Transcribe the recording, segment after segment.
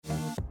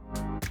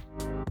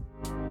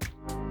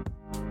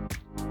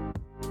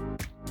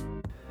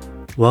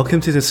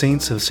Welcome to the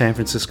Saints of San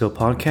Francisco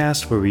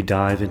podcast, where we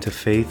dive into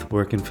faith,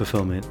 work, and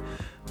fulfillment.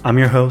 I'm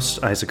your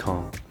host, Isaac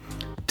Hall.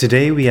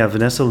 Today we have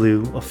Vanessa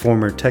Liu, a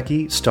former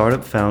techie,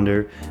 startup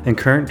founder, and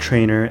current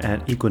trainer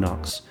at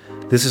Equinox.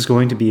 This is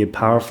going to be a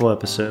powerful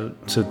episode,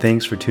 so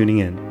thanks for tuning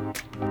in.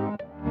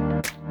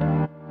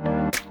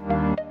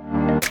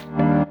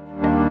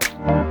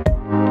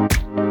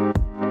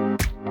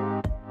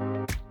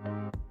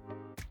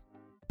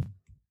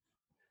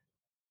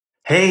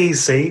 Hey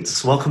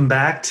Saints, welcome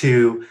back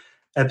to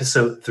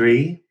episode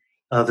 3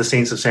 of the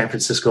Saints of San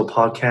Francisco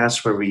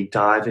podcast, where we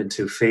dive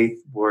into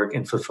faith, work,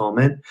 and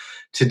fulfillment.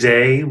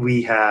 Today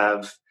we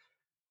have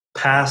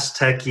past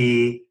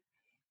techie,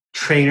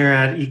 trainer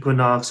at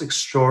Equinox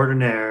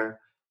extraordinaire,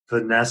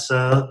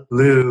 Vanessa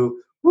Liu.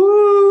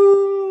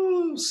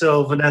 Woo!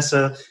 So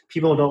Vanessa,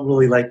 people don't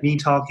really like me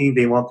talking.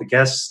 They want the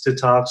guests to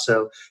talk.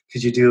 So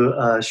could you do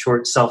a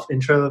short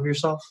self-intro of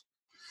yourself?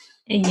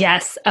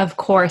 Yes, of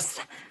course.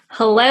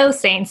 Hello,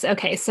 Saints.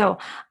 Okay, so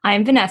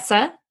I'm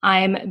Vanessa.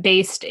 I'm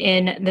based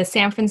in the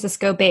San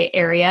Francisco Bay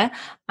Area.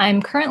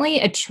 I'm currently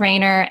a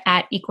trainer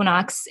at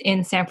Equinox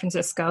in San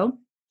Francisco.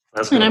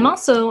 That's cool. And I'm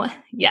also,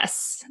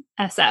 yes,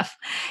 SF.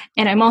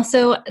 And I'm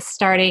also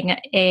starting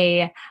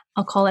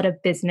I'll call it a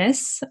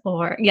business,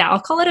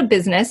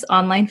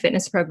 online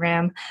fitness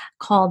program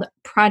called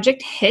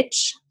Project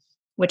Hitch,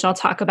 which I'll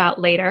talk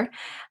about later.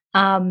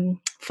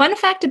 Fun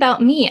fact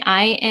about me,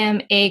 I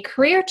am a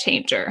career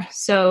changer.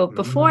 So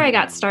before I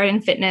got started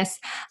in fitness,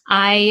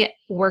 I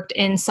worked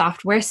in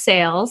software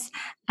sales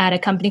at a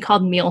company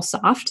called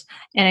MuleSoft.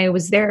 And I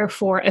was there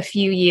for a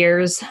few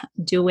years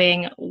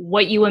doing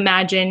what you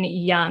imagine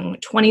young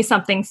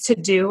 20-somethings to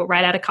do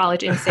right out of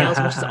college in sales,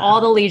 which is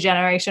all the lead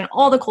generation,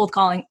 all the cold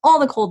calling,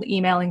 all the cold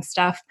emailing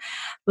stuff,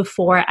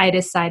 before I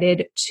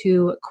decided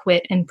to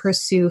quit and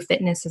pursue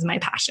fitness as my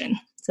passion.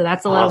 So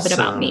that's a little bit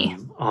about me.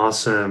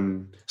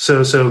 Awesome.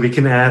 So we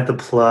can add the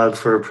plug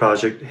for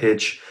Project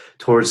Hitch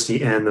towards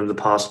the end of the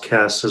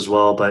podcast as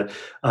well. But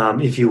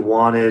if you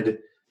wanted,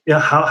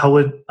 how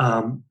would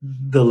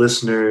the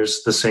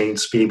listeners, the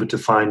Saints, be able to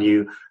find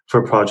you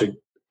for Project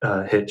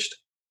Hitch,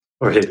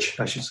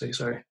 I should say,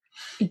 sorry.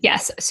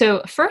 Yes.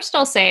 So first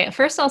I'll say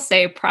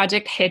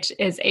Project Hitch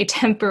is a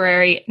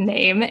temporary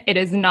name. It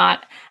is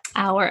not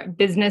our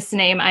business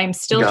name. I'm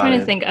still trying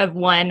to think of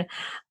one.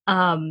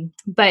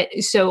 But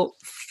so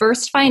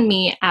first find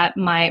me at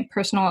my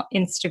personal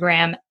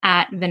Instagram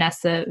at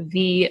Vanessa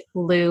V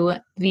Liu,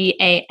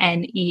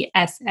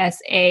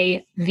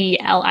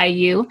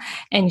 VANESSAVLIU,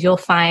 and you'll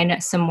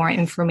find some more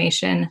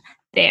information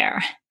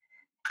there.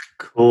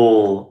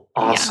 Cool.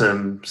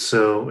 Awesome. Yeah.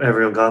 So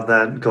everyone got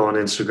that? Go on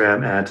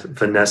Instagram at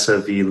Vanessa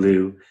V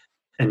Liu,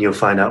 and you'll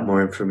find out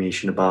more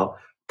information about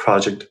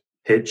Project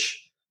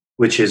Hitch,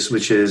 which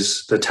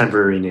is the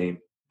temporary name.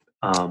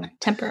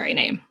 Temporary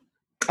name.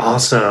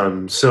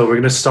 Awesome. So we're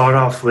going to start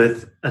off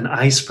with an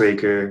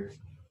icebreaker.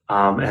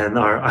 And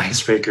our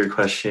icebreaker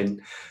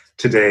question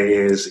today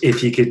is,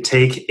 if you could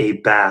take a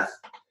bath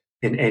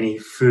in any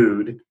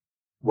food,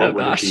 what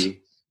would it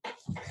be?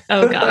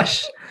 Oh,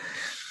 gosh.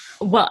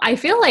 Well, I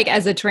feel like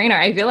as a trainer,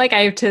 I feel like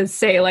I have to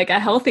say like a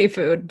healthy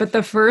food. But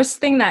the first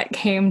thing that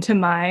came to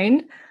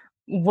mind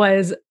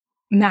was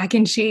mac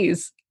and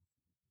cheese.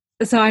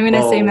 So I'm going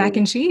to say mac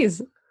and cheese.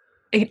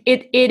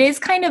 It is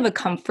kind of a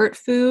comfort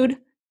food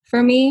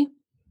for me.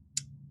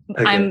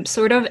 Okay. I'm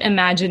sort of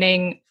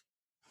imagining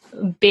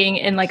being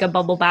in like a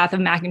bubble bath of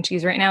mac and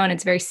cheese right now, and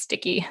it's very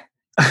sticky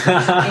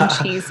and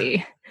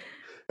cheesy.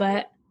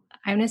 But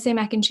I'm going to say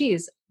mac and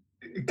cheese.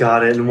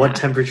 Got it. And what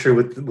temperature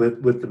with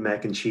the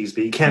mac and cheese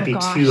be? It can't be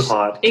too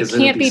hot. It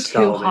can't be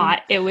too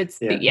hot. It would,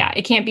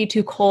 it can't be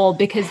too cold,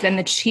 because then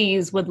the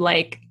cheese would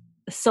like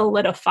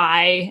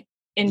solidify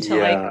into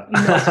like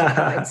milk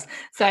liquids.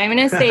 So I'm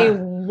going to say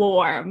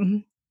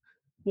warm.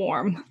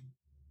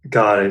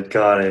 Got it.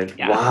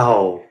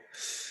 Yeah.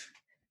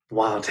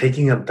 Wow,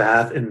 taking a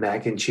bath in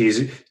mac and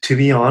cheese. To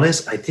be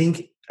honest, I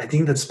think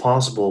that's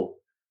possible.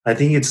 I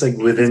think it's like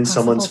within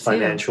someone's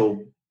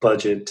financial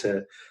budget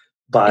to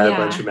buy a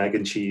bunch of mac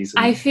and cheese.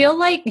 I feel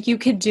like you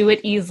could do it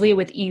easily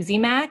with Easy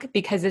Mac,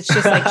 because it's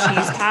just like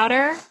cheese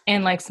powder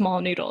and like small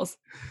noodles.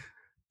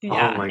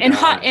 Yeah. Oh my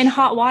and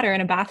hot water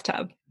in a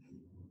bathtub.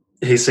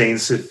 Hey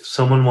Saints, if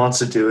someone wants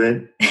to do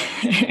it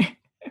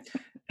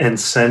and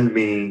send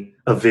me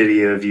a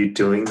video of you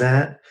doing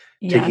that,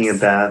 taking a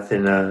bath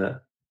in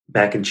a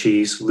mac and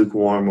cheese,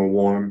 lukewarm or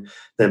warm,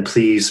 then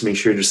please make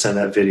sure to send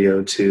that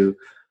video to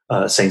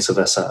Saints of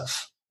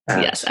SF.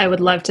 Yes, I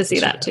would love to see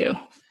that too.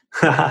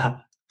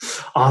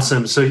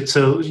 Awesome.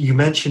 So you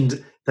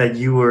mentioned that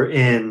you were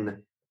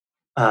in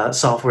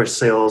software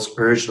sales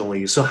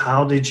originally. So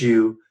how did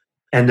you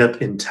end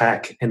up in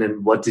tech? And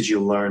then what did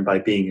you learn by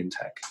being in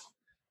tech?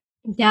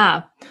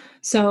 Yeah.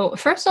 So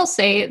first I'll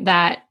say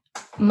that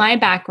my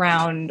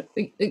background,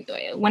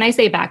 when I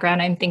say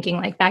background, I'm thinking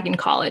like back in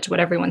college, what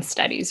everyone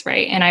studies,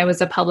 right? And I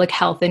was a public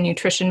health and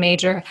nutrition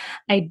major.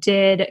 I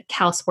did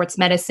Cal Sports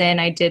Medicine.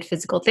 I did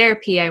physical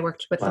therapy. I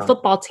worked with the Wow.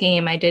 football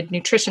team. I did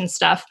nutrition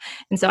stuff.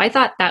 And so I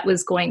thought that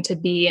was going to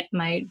be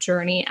my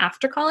journey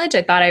after college.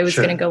 I thought I was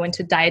going to Sure. go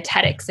into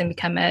dietetics and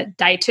become a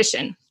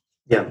dietitian.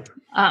 Yeah.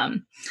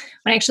 When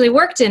I actually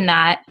worked in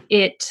that,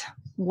 it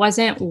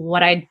wasn't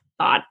what I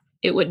thought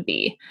it would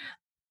be.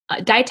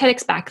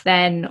 Dietetics back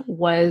then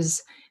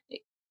was,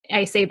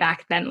 I say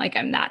back then like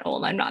I'm that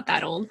old. I'm not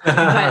that old.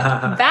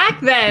 But back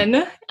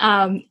then,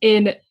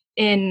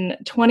 in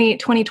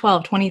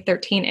 2012,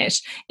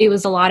 2013-ish, it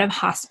was a lot of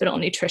hospital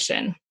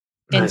nutrition.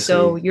 And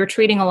so you're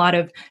treating a lot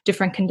of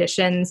different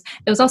conditions.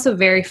 It was also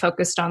very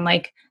focused on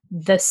like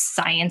the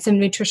science of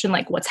nutrition,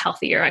 like what's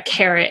healthier, a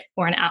carrot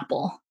or an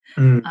apple.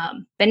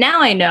 But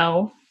now I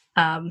know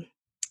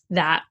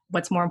that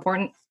what's more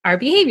important are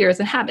behaviors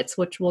and habits,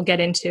 which we'll get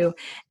into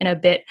in a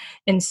bit.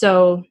 And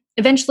so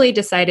eventually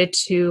decided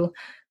to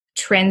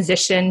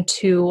transition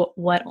to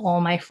what all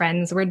my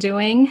friends were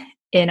doing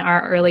in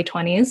our early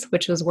 20s,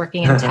 which was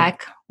working in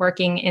tech,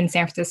 working in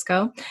San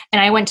Francisco. And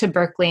I went to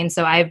Berkeley. And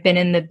so I've been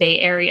in the Bay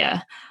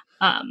Area.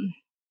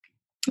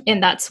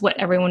 And that's what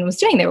everyone was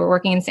doing. They were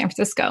working in San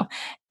Francisco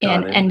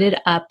and ended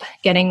up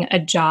getting a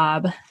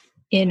job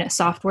in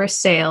software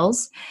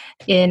sales,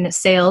 in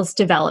sales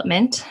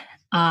development.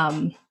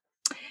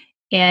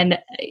 And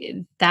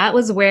that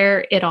was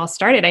where it all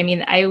started. I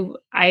mean,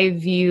 I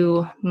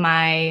view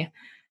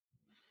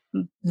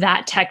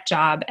that tech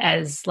job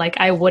as like,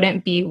 I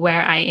wouldn't be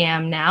where I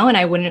am now, and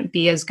I wouldn't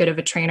be as good of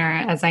a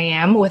trainer as I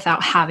am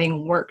without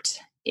having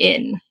worked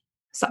in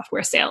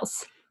software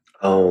sales.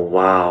 Oh,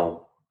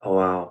 wow. Oh,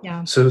 wow.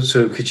 Yeah. So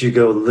could you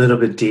go a little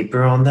bit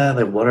deeper on that?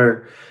 Like, what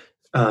are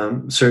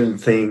certain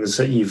things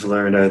that you've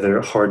learned,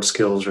 either hard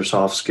skills or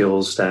soft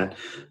skills, that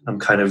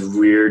kind of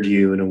reared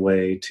you in a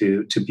way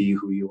to be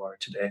who you are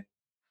today?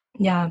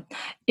 Yeah,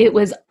 it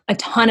was a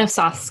ton of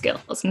soft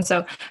skills. And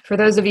so for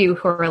those of you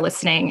who are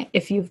listening,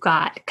 if you've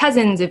got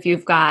cousins, if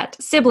you've got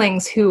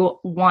siblings who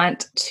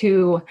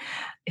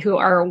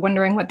are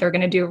wondering what they're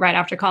going to do right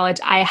after college,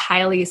 I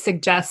highly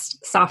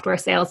suggest software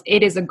sales.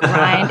 It is a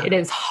grind. It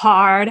is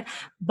hard,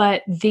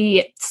 but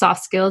the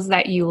soft skills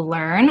that you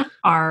learn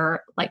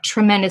are like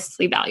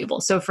tremendously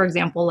valuable. So for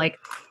example, like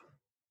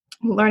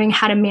learning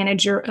how to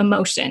manage your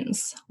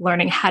emotions,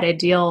 learning how to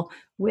deal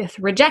with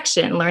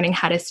rejection, learning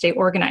how to stay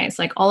organized,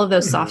 like all of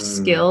those soft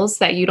skills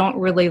that you don't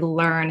really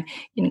learn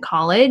in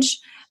college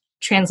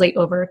translate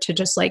over to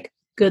just like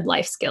good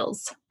life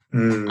skills.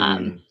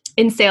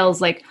 In sales,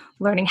 like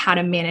learning how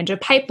to manage a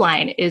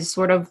pipeline is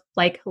sort of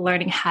like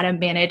learning how to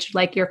manage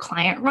like your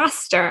client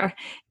roster.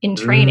 In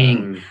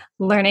training,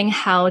 learning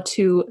how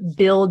to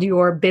build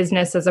your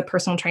business as a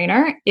personal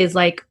trainer is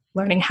like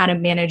learning how to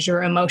manage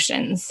your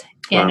emotions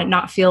and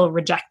not feel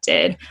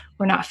rejected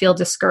or not feel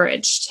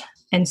discouraged.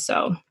 And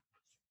so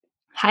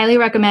highly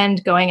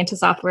recommend going into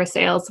software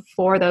sales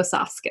for those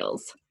soft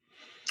skills.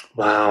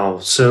 Wow.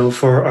 So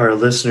for our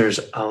listeners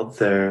out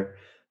there,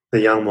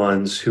 the young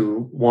ones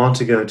who want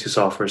to go into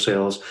software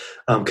sales,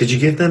 could you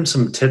give them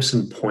some tips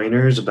and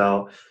pointers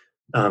about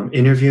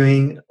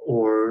interviewing,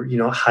 or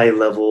high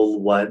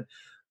level what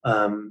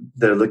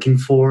they're looking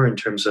for in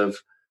terms of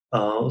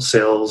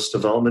sales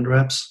development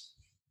reps?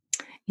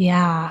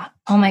 Yeah.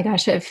 Oh my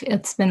gosh,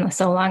 it's been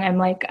so long. I'm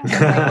like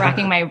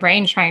racking my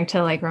brain trying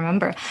to like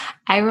remember.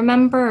 I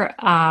remember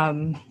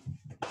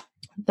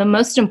the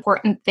most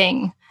important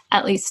thing,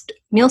 at least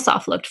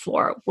MuleSoft looked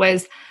for,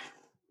 was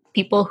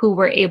people who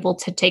were able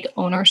to take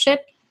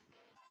ownership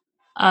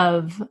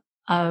of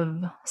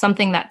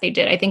something that they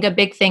did. I think a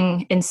big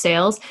thing in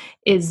sales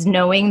is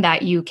knowing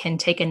that you can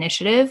take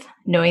initiative,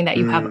 knowing that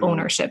you have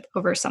ownership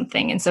over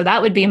something. And so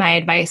that would be my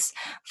advice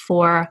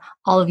for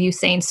all of you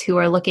saints who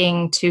are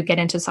looking to get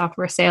into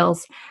software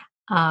sales.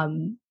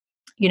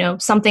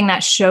 Something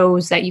that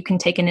shows that you can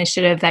take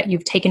initiative, that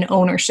you've taken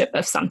ownership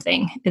of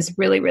something, is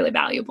really, really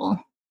valuable.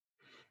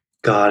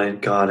 Got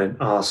it.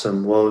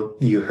 Awesome. Well,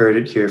 you heard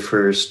it here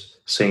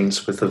first,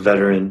 saints, with a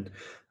veteran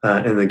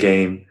in the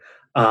game.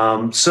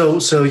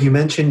 So you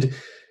mentioned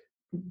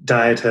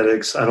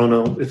dietetics. I don't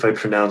know if I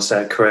pronounced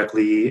that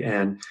correctly.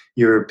 And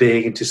you're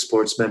big into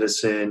sports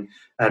medicine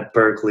at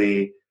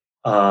Berkeley.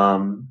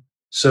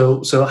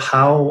 So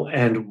how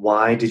and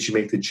why did you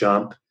make the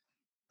jump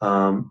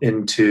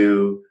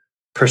into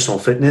personal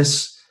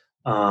fitness?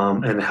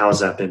 And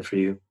how's that been for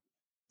you?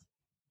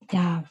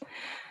 Yeah.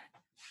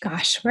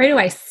 Gosh, where do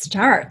I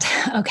start?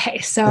 Okay.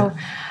 So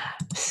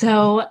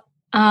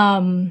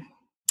I'll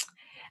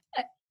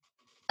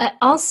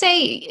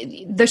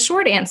say the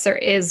short answer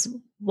is,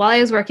 while I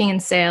was working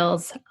in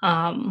sales,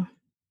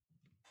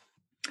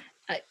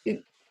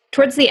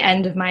 towards the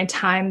end of my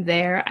time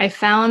there, I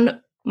found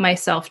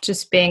myself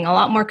just being a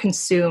lot more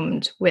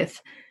consumed with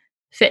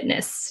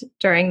fitness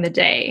during the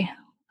day.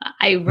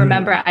 I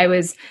remember I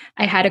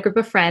had a group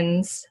of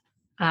friends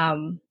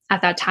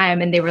at that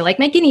time, and they were like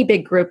my guinea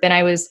pig group, and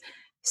I was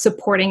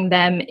supporting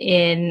them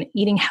in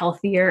eating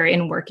healthier,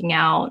 in working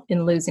out,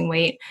 in losing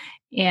weight.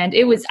 And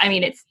it was, I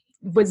mean, it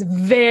was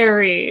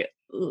very,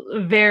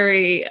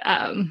 very,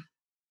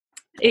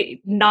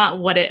 not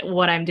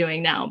what I'm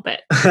doing now,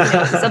 but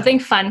something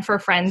fun for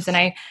friends. And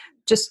I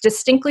just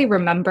distinctly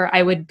remember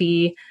I would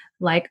be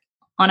like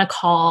on a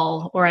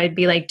call, or I'd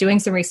be like doing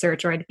some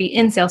research, or I'd be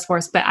in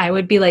Salesforce, but I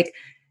would be like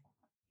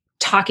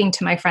talking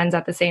to my friends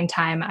at the same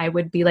time. I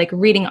would be like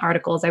reading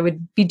articles. I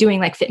would be doing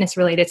like fitness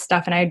related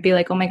stuff. And I'd be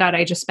like, oh my God,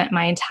 I just spent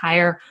my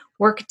entire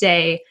work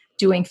day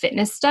doing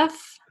fitness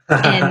stuff.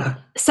 And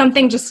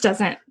something just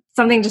doesn't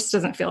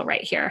feel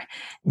right here.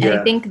 And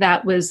I think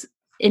that was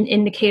an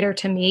indicator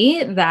to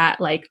me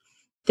that like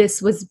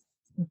this was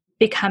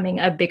becoming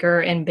a bigger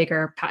and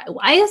bigger,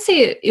 I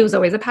say it was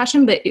always a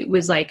passion, but it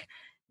was like,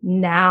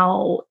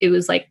 now it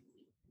was like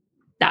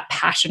that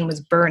passion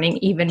was burning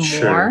even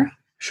more.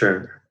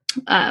 Sure.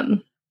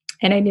 And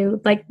I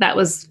knew like that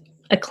was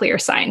a clear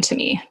sign to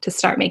me to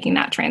start making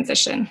that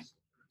transition.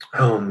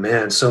 Oh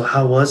man. So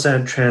how was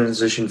that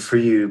transition for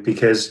you?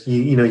 Because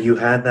you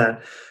had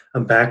that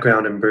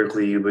background in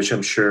Berkeley, which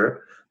I'm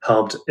sure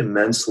helped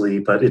immensely,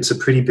 but it's a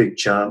pretty big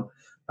jump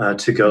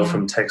to go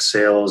from tech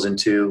sales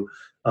into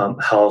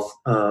health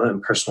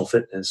and personal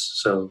fitness.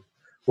 So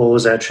what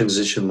was that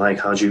transition like?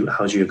 How'd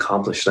you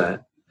accomplish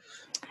that?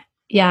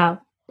 Yeah.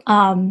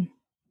 Well,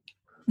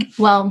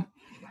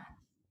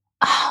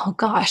 oh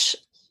gosh.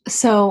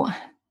 So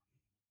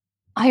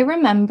I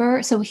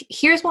remember, so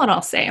here's what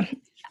I'll say.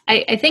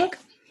 I think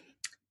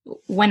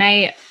when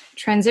I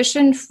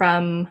transitioned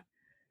from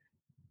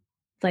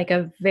like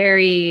a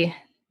very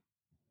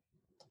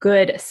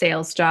good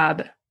sales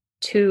job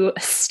to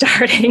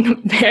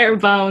starting bare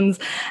bones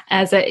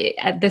at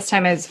this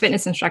time as a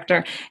fitness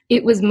instructor,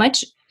 it was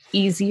much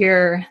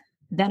easier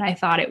than I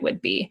thought it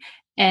would be.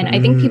 And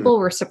I think people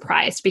were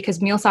surprised because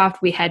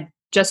MuleSoft, we had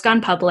just gone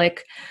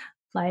public,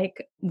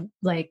 like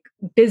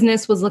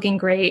business was looking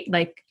great,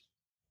 like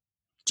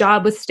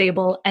job was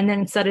stable. And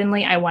then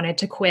suddenly I wanted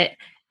to quit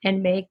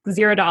and make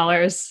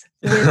 $0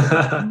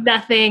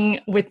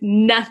 with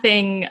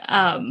nothing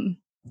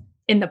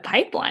in the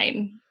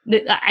pipeline.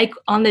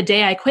 On the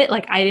day I quit,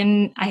 like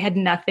I had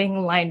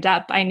nothing lined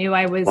up. I knew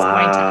I was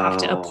going to have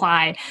to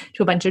apply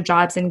to a bunch of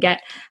jobs and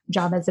get a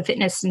job as a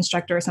fitness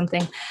instructor or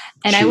something.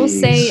 And I will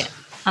say,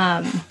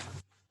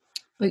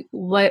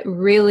 what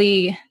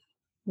really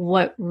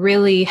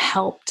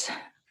helped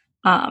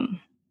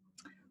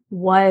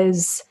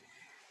was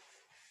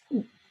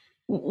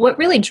what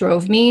really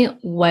drove me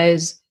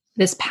was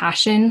this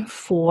passion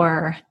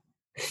for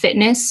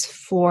fitness,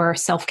 for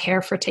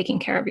self-care, for taking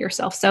care of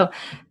yourself. So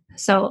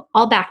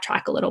I'll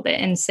backtrack a little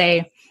bit and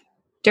say,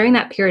 during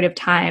that period of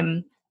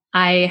time,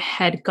 I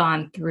had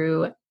gone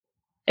through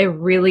a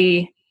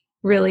really,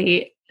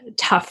 really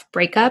tough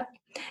breakup.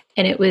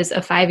 And it was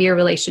a 5-year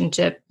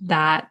relationship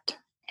that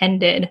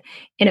ended.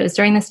 And it was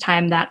during this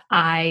time that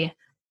I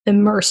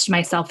immersed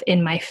myself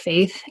in my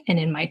faith and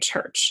in my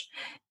church.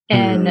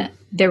 And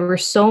there were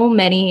so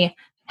many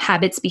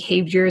habits,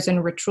 behaviors,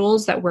 and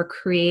rituals that were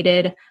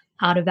created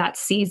out of that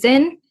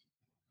season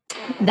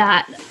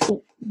that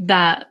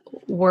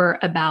were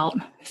about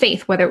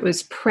faith, whether it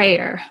was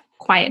prayer,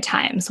 quiet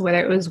times,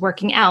 whether it was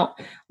working out,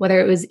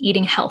 whether it was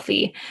eating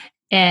healthy.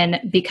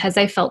 And because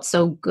I felt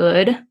so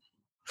good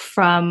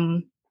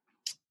from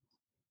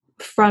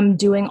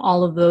doing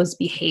all of those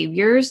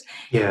behaviors,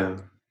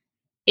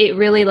 it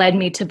really led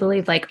me to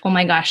believe like, oh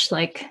my gosh,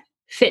 like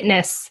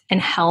fitness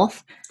and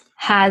health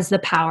has the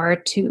power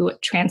to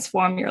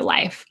transform your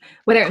life,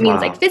 whether it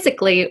means like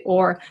physically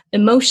or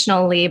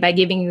emotionally, by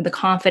giving you the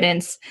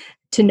confidence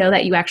to know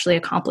that you actually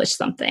accomplished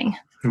something.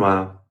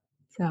 Wow.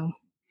 So,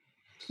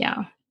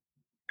 yeah.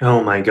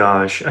 Oh my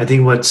gosh. I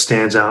think what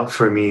stands out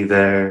for me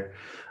there,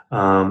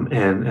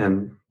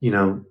 and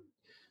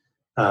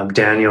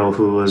Daniel,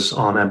 who was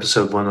on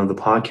episode 1 of the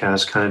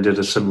podcast, kind of did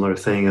a similar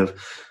thing of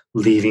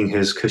leaving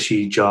his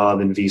cushy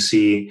job in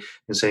VC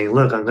and saying,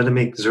 look, I'm going to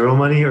make zero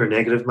money or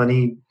negative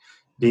money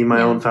being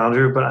my own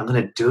founder, but I'm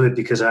going to do it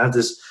because I have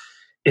this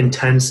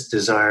intense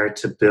desire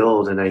to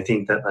build. And I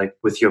think that like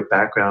with your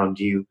background,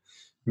 you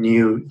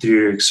knew through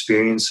your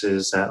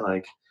experiences that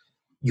like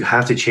you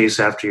have to chase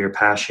after your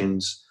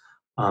passions.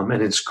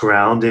 And it's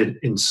grounded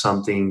in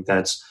something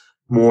that's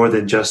more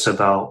than just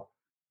about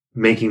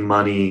making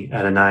money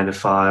at a 9 to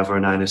 5 or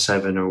a 9 to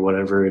 7 or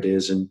whatever it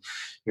is. And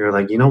you're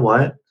like, you know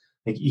what?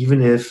 Like,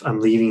 even if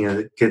I'm leaving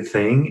a good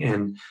thing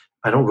and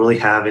I don't really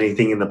have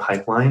anything in the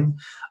pipeline,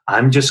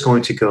 I'm just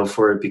going to go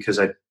for it because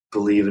I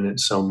believe in it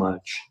so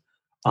much.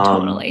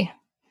 Totally.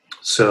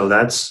 So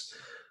that's,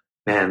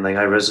 man, like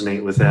I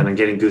resonate with that. I'm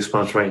getting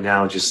goosebumps right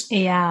now just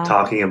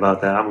talking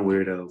about that. I'm a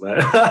weirdo, but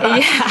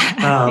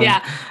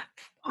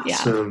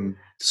awesome.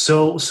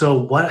 So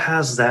what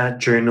has that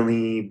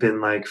journey been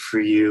like for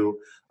you,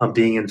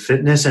 being in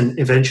fitness and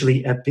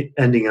eventually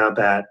ending up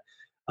at,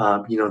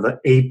 the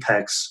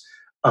apex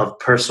of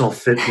personal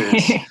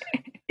fitness,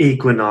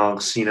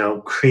 Equinox,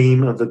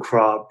 cream of the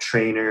crop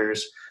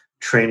trainers,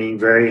 training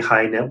very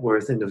high net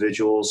worth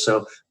individuals.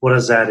 So what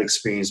has that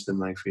experience been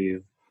like for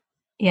you?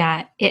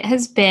 Yeah, it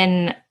has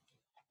been,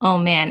 oh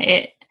man,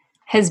 it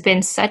has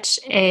been such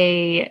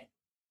a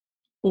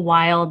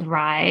wild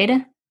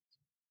ride.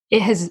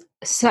 It has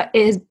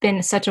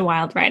been such a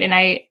wild ride, and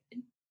I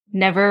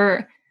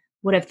never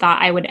would have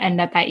thought I would end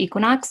up at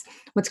Equinox.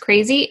 What's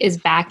crazy is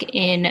back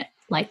in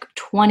like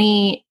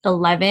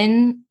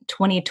 2011,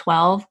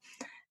 2012,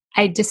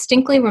 I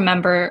distinctly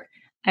remember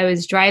I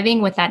was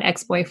driving with that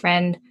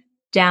ex-boyfriend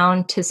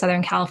down to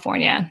Southern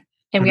California,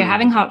 and we were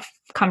having a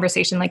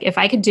conversation like, if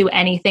I could do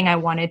anything I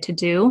wanted to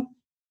do,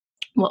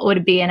 what would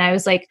it be? And I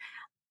was like,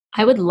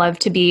 I would love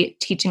to be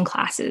teaching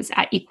classes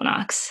at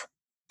Equinox.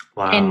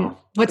 And Wow.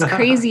 what's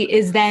crazy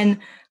is then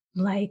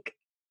like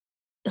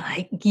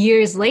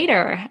years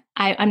later,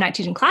 I'm not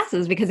teaching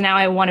classes because now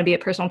I want to be a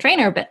personal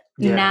trainer, but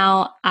Yeah.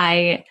 now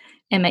I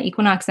am at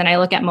Equinox and I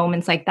look at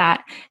moments like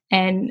that.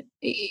 And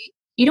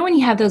you know, when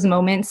you have those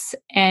moments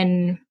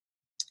and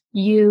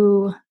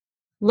you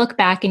look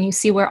back and you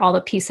see where all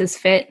the pieces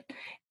fit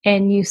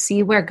and you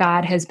see where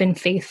God has been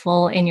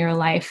faithful in your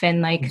life,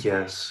 and like,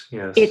 Yes.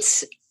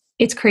 it's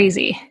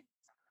crazy.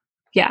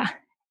 Yeah,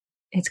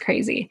 it's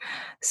crazy.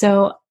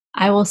 So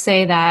I will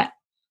say that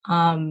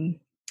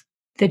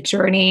the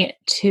journey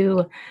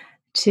to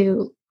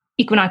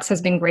Equinox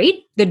has been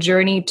great. The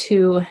journey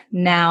to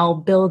now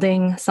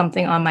building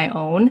something on my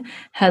own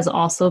has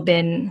also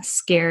been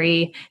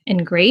scary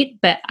and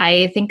great. But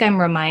I think I'm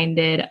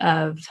reminded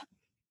of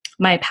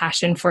my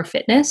passion for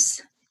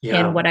fitness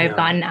and what I've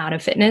gotten out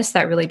of fitness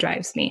that really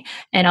drives me.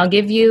 And I'll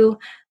give you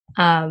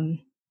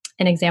an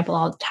example.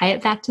 I'll tie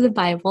it back to the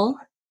Bible.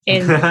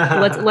 And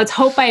let's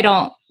hope I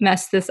don't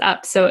mess this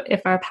up. So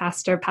if our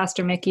Pastor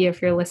Mickey, if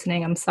you're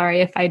listening, I'm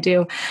sorry if I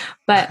do.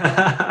 But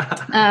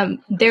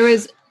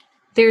there's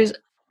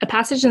a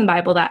passage in the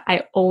Bible that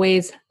I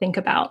always think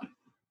about.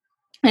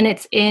 And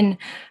it's in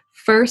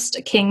 1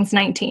 Kings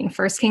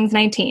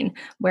 19,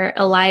 where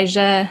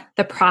Elijah,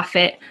 the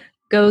prophet,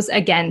 goes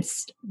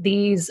against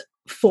these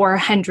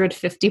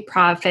 450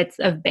 prophets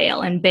of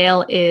Baal. And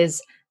Baal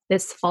is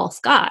this false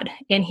god.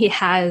 And he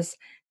has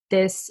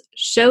this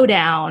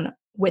showdown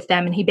with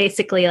them. And he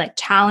basically like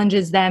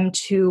challenges them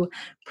to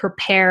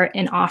prepare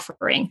an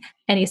offering.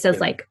 And he says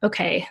like,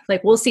 okay,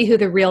 like we'll see who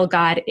the real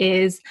God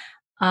is.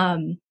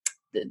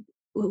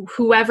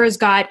 Whoever's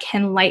God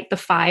can light the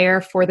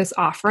fire for this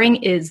offering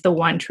is the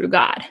one true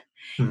God.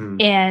 Mm-hmm.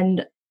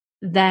 And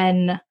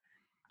then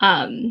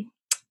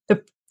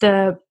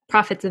the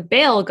prophets of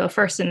Baal go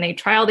first and they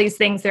try all these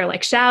things. They're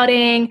like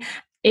shouting.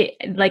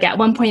 Like at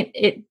one point,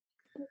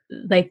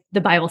 like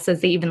the Bible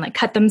says they even like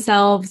cut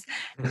themselves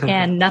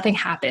and nothing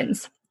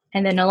happens.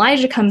 And then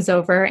Elijah comes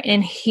over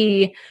and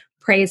he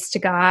prays to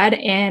God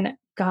and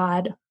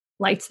God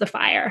lights the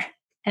fire.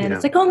 And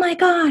it's like, oh my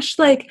gosh,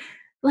 like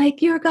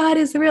your God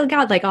is the real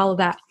God, like all of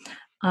that.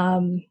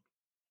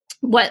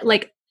 What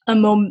like a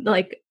moment,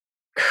 like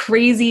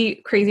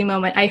crazy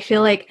moment. I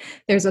feel like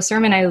there's a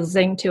sermon I was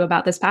listening to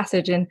about this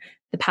passage and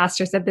the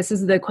pastor said this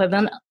is the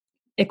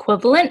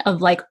equivalent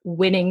of like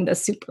winning the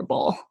Super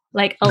Bowl.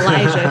 Like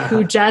Elijah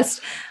who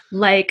just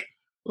like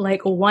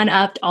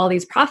one-upped all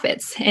these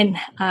prophets. And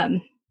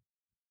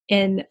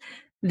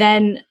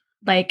then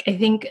like I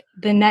think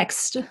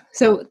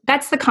so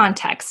that's the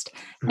context.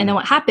 Mm-hmm. And then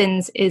what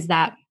happens is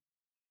that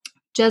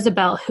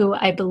Jezebel, who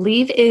I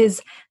believe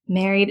is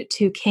married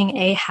to King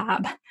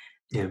Ahab,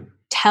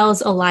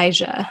 tells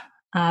Elijah,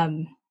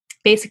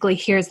 basically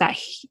hears that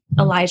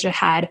Elijah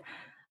had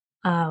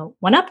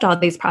one-upped all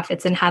these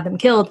prophets and had them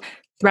killed,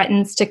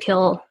 threatens to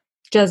kill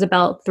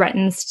Jezebel,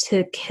 threatens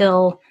to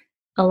kill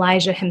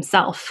Elijah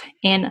himself.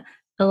 And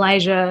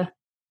Elijah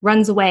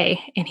runs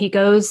away and he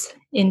goes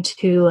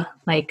into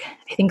like,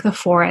 I think the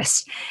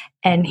forest,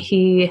 and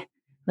he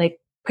like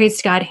prays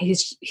to God.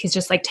 He's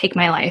just like, take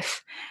my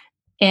life.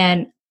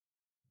 And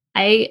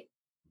I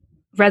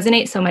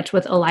resonate so much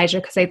with Elijah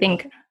because I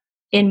think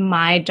in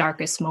my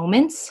darkest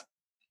moments,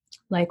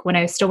 like when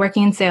I was still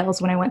working in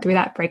sales, when I went through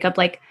that breakup,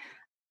 like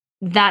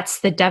that's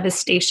the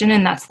devastation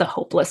and that's the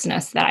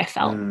hopelessness that I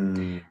felt.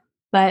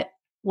 But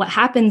what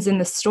happens in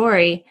the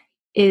story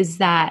is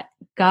that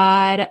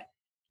God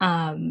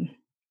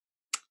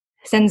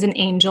sends an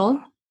angel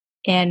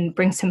and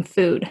brings him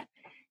food.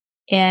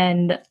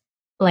 And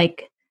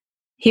like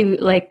he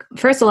like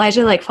first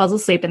Elijah like falls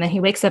asleep and then he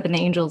wakes up and the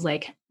angel's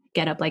like,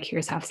 get up, like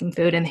here's have some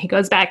food. And he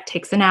goes back,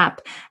 takes a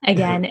nap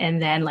again, and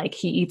then like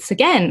he eats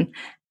again.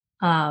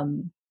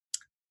 And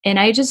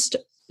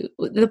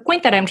the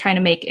point that I'm trying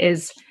to make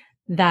is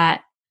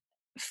that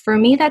for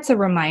me, that's a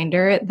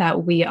reminder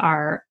that we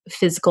are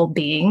physical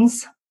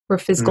beings. We're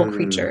physical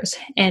creatures.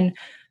 And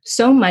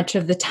so much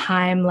of the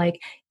time,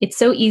 like it's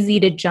so easy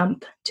to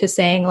jump to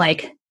saying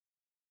like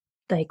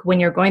when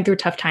you're going through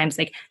tough times,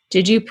 like,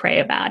 did you pray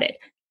about it?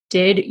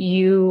 Did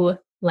you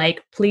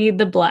like plead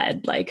the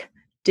blood? Like,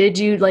 did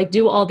you like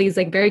do all these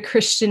like very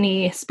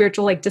Christian-y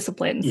spiritual like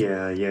disciplines?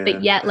 Yeah.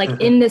 But yet like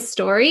in this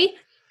story,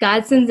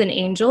 God sends an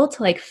angel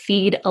to like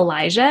feed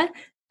Elijah,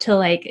 to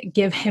like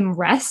give him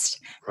rest.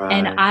 Right.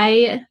 And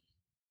I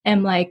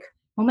am like,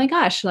 oh my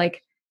gosh,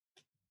 like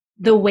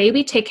the way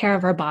we take care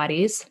of our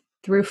bodies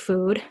through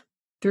food,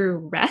 through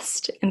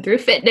rest and through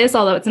fitness,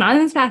 although it's not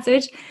in this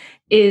passage,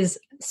 is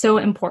so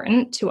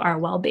important to our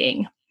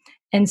well-being.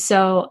 And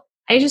so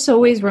I just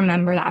always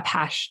remember that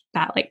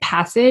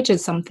passage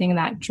is something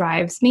that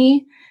drives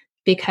me,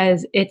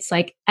 because it's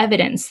like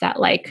evidence that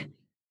like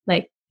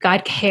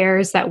God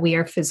cares that we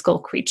are physical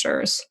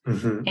creatures.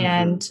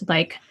 And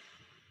like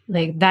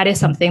that is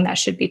something that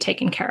should be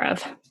taken care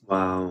of.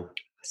 Wow.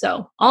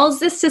 So all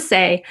is this to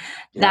say,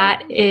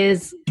 that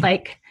is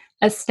like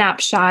a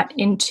snapshot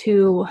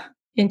into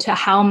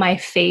how my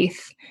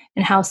faith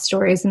and how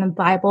stories in the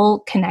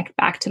Bible connect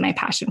back to my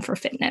passion for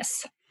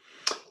fitness.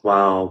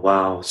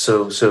 Wow.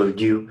 So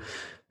you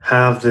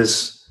have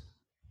this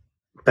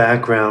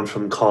background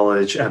from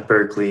college at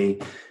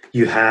Berkeley.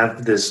 You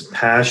have this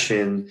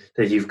passion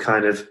that you've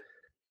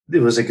it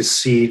was like a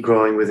seed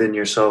growing within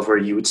yourself where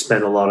you would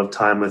spend a lot of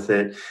time with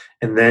it.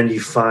 And then you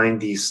find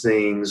these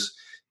things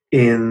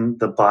in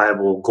the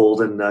Bible,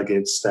 golden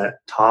nuggets that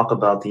talk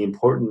about the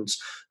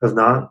importance of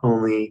not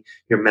only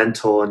your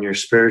mental and your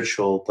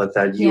spiritual, but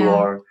that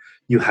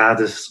you have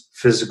this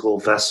physical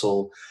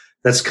vessel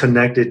that's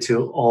connected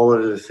to all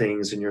of the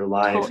things in your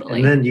life. Totally.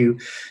 And then you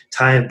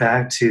tie it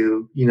back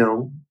to,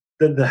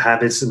 the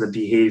habits and the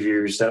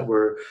behaviors that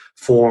were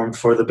formed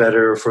for the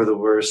better or for the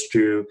worse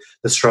through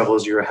the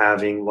struggles you were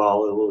having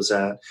while it was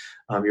at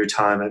your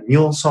time at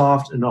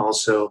MuleSoft, and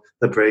also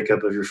the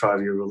breakup of your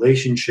 5-year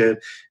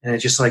relationship. And it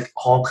just like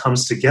all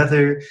comes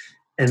together.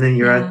 And then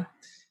you're at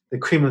the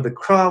cream of the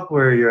crop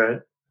where you're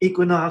at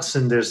Equinox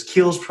and there's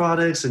Kiehl's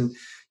products and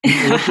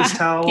eucalyptus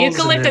towels.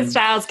 Eucalyptus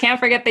towels. Can't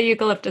forget the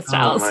eucalyptus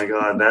towels. Oh my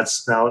God,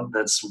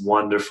 that's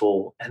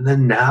wonderful. And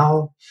then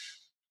now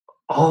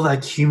all that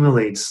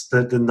accumulates,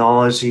 the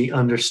knowledge, the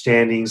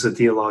understandings, the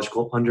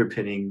theological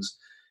underpinnings,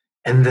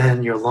 and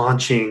then you're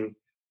launching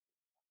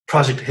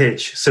Project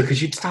Hitch. So could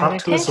you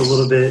talk to us a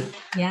little bit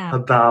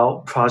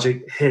about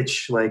Project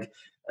Hitch? Like,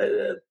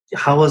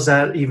 how was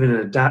that even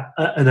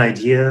an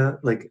idea?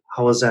 Like,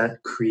 how was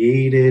that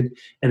created?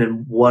 And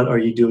then what are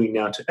you doing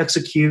now to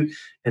execute?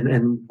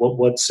 And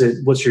what's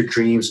your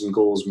dreams and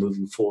goals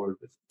moving forward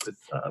with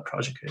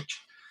Project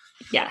Hitch?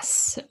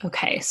 Yes.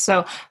 Okay.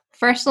 So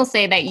first, I'll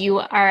say that you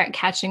are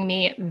catching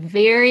me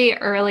very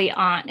early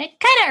on,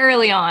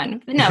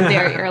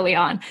 very early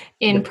on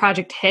in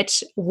Project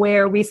Hitch,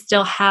 where we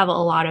still have a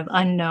lot of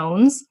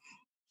unknowns.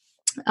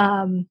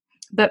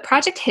 But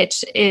Project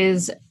Hitch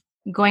is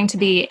going to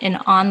be an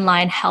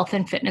online health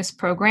and fitness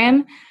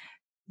program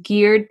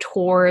geared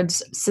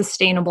towards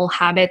sustainable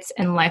habits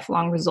and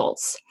lifelong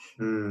results.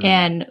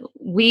 And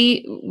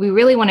we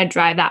really want to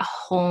drive that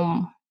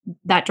home.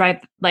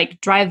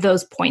 Drive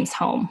those points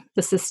home,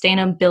 the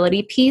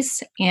sustainability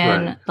piece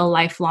and the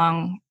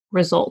lifelong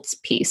results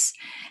piece.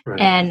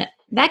 And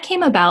that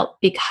came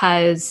about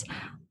because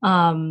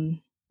I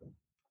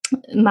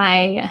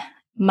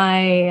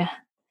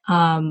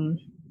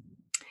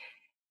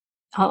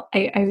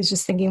was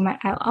just thinking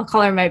I'll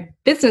call her my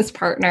business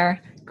partner,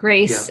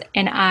 Grace,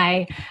 and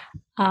I.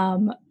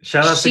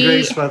 Shout out to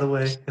Grace, by the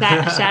way.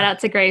 Shout out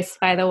to Grace,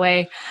 by the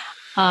way.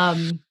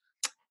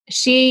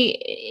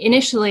 She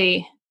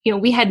initially,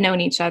 we had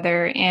known each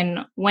other,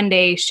 and one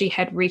day she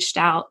had reached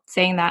out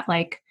saying that,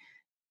 like,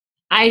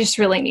 I just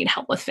really need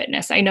help with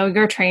fitness. I know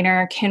you're a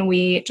trainer. Can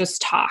we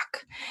just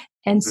talk?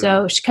 And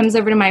so she comes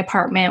over to my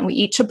apartment. We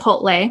eat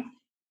Chipotle.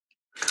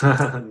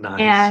 Nice.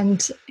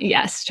 And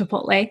yes,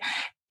 Chipotle.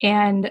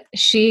 And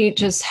she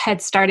just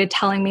had started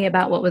telling me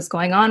about what was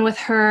going on with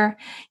her.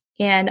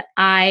 And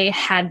I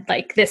had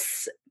like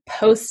this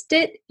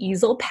Post-it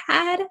easel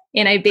pad,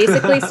 and I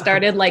basically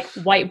started like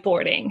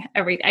whiteboarding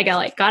everything. I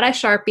got a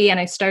Sharpie, and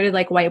I started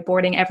like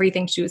whiteboarding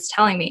everything she was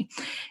telling me.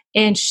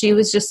 And she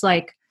was just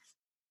like,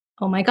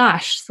 oh my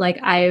gosh, like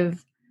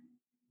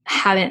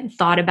haven't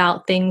thought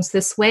about things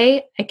this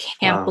way. I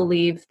can't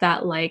believe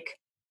that, like,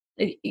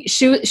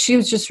 she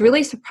was just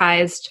really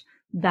surprised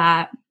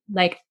that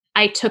like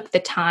I took the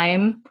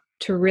time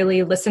to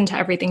really listen to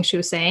everything she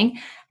was saying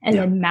and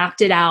then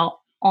mapped it out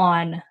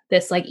on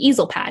this like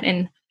easel pad.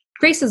 And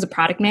Grace is a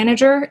product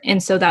manager.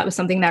 And so that was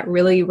something that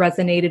really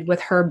resonated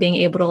with her, being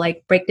able to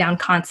like break down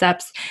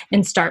concepts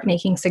and start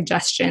making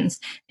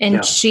suggestions.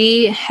 And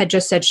she had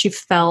just said she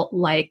felt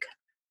like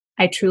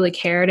I truly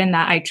cared and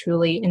that I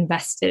truly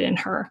invested in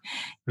her.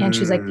 And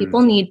she's like,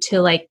 people need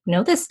to like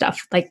know this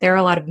stuff. Like, there are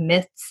a lot of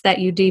myths that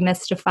you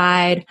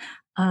demystified.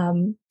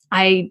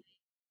 I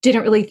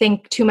didn't really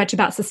think too much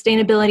about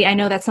sustainability. I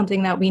know that's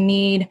something that we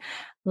need.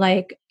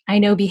 Like, I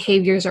know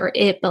behaviors are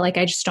it, but like,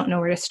 I just don't know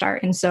where to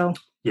start. And so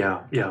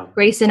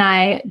Grace and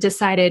I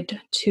decided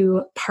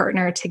to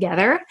partner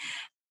together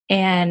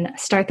and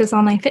start this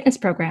online fitness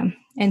program.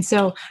 And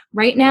so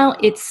right now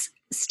it's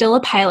still a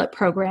pilot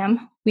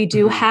program. We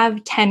do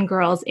have 10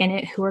 girls in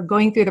it who are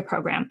going through the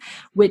program,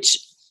 which,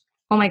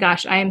 oh my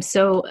gosh, I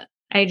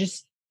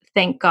just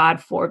thank God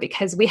for,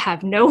 because we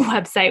have no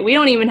website. We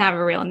don't even have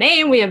a real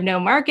name. We have no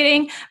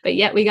marketing, but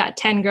yet we got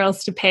 10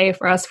 girls to pay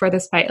for us for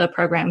this pilot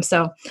program.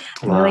 So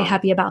I'm really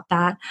happy about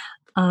that.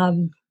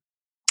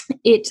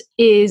 It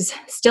is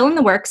still in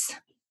the works.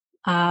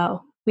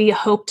 We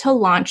hope to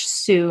launch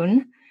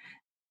soon,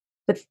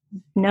 with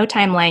no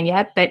timeline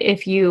yet. But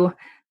if you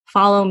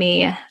follow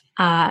me,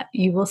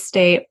 you will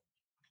stay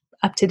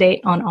up to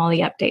date on all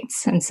the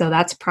updates. And so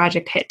that's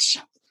Project Hitch.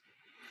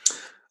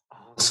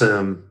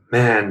 Awesome,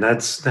 man.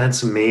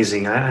 That's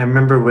amazing. I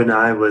remember when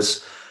I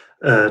was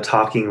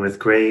talking with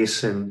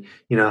Grace, and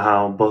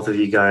how both of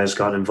you guys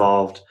got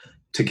involved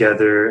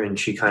together, and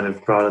she kind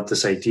of brought up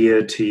this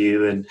idea to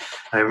you, and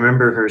I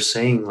remember her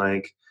saying,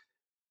 like,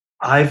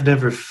 I've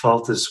never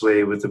felt this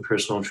way with a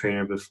personal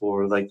trainer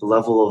before. Like, the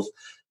level of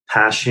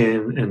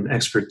passion and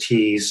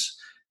expertise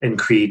and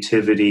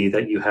creativity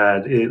that you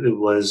had, it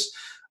was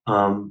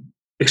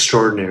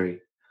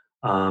extraordinary.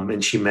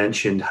 And she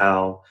mentioned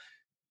how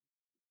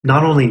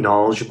not only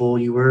knowledgeable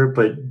you were,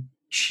 but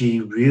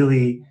she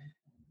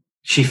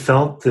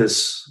felt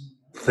this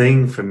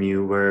thing from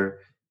you where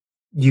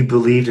you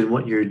believed in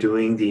what you're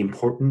doing, the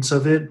importance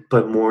of it,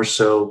 but more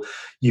so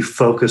you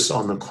focus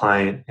on the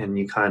client, and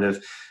you kind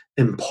of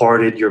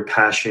imparted your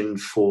passion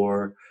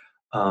for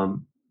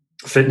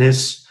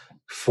fitness,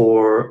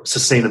 for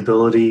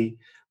sustainability,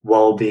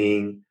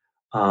 well-being,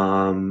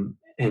 and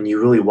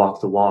you really walked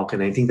the walk.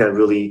 And I think that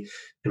really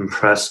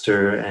impressed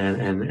her,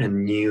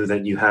 and knew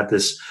that you had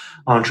this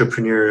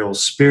entrepreneurial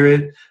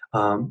spirit,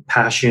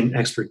 passion,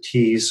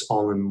 expertise,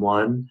 all in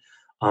one.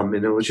 And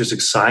it was just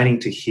exciting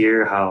to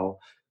hear how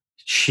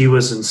she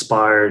was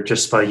inspired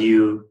just by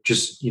you,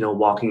 just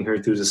walking her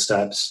through the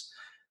steps.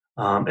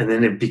 And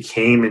then it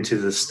became into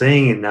this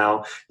thing, and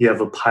now you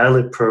have a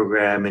pilot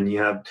program, and you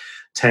have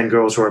 10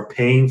 girls who are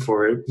paying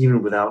for it,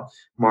 even without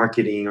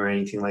marketing or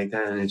anything like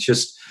that. And it's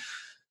just,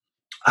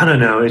 I don't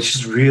know, it's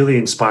just really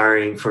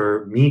inspiring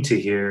for me to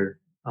hear,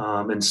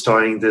 and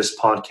starting this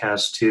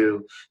podcast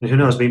too. And who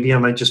knows, maybe I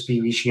might just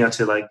be reaching out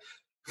to like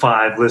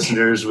 5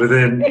 listeners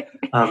within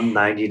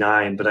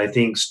 99. But I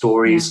think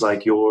stories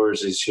like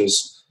yours is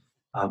just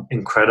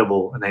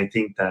incredible. And I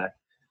think that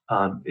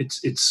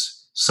it's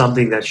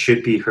something that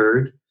should be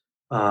heard.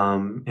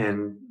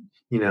 And,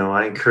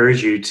 I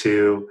encourage you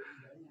to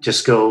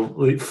just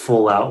go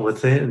full out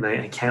with it. And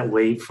I can't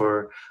wait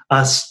for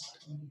us,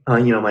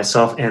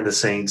 myself and the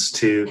Saints,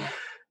 to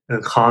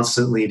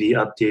constantly be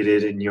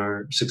updated in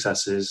your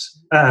successes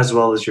as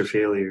well as your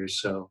failures.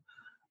 So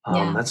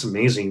that's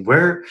amazing.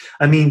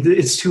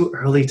 It's too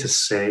early to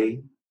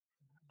say,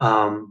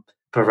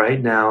 but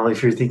right now,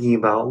 if you're thinking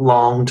about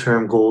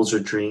long-term goals or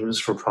dreams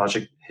for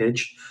Project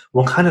Hitch,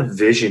 what kind of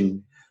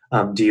vision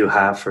do you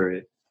have for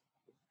it?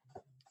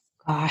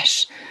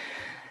 Gosh,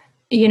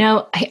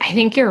 I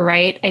think you're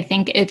right. I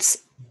think it's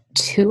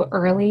too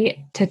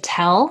early to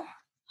tell.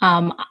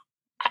 I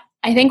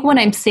think what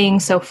I'm seeing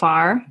so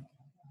far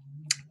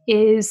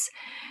is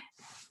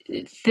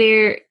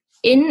there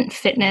in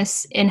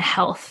fitness, in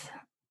health,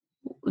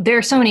 there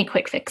are so many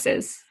quick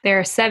fixes. There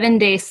are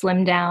 7-day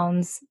slim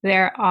downs.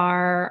 There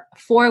are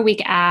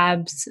 4-week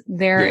abs.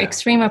 There are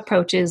extreme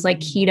approaches like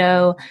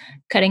keto,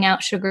 cutting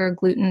out sugar,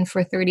 gluten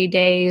for 30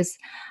 days.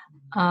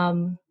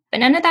 But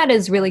none of that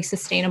is really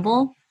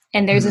sustainable.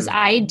 And there's this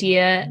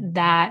idea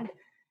that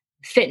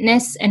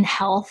fitness and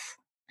health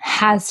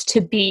has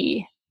to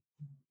be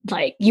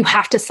like, you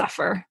have to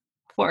suffer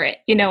for it.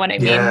 You know what I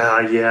mean?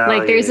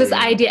 Like there's this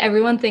idea,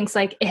 everyone thinks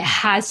like it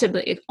has to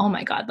be, oh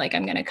my God, like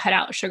I'm going to cut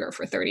out sugar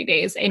for 30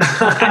 days and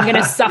I'm going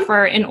to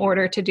suffer in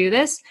order to do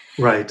this.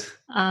 Right.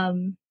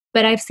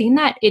 But I've seen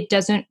that it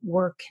doesn't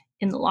work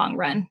in the long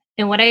run.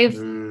 And what I've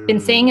been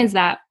saying is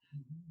that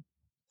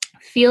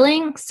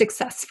feeling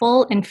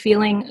successful and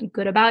feeling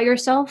good about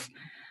yourself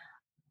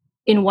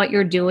in what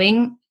you're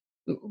doing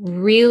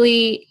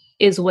really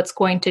is what's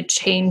going to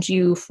change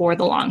you for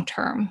the long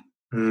term.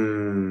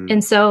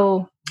 And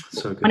so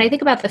when I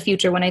think about the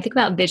future, when I think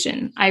about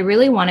vision, I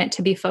really want it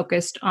to be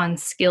focused on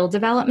skill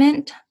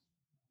development,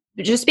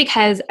 just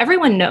because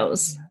everyone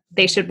knows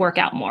they should work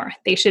out more.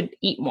 They should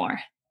eat more,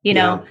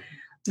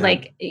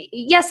 like,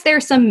 yes, there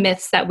are some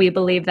myths that we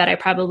believe that I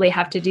probably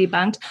have to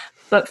debunk,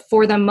 but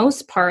for the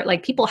most part,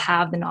 like people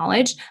have the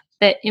knowledge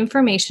that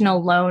information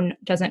alone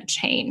doesn't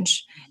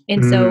change.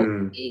 And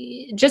so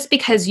just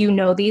because you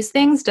know these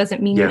things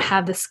doesn't mean you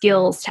have the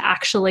skills to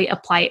actually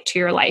apply it to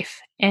your life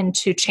and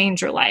to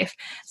change your life.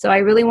 So I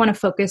really want to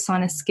focus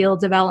on a skill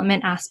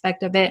development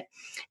aspect of it.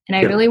 And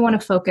I really want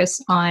to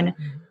focus on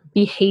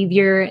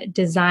behavior,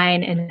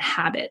 design, and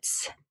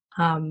habits.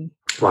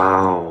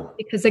 Wow.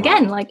 Because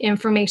again, like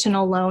information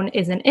alone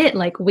isn't it.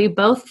 Like we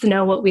both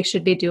know what we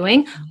should be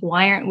doing.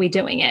 Why aren't we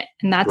doing it?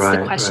 And that's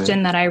the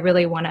question that I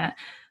really want to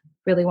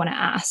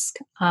ask.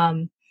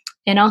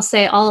 And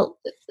I'll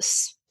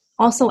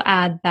also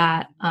add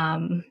that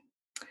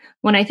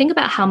when I think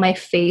about how my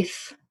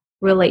faith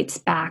relates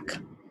back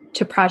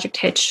to Project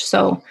Hitch,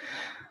 so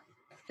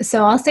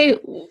I'll say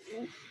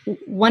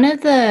one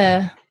of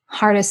the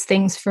hardest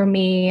things for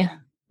me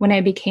when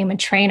I became a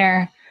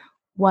trainer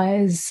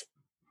was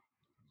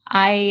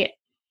I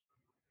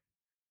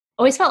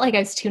always felt like I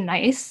was too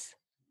nice.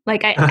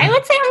 Like I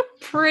would say I'm a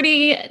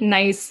pretty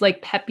nice,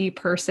 like peppy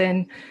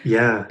person.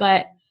 Yeah.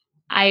 But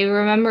I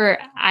remember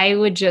I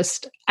would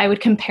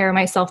compare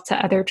myself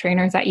to other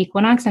trainers at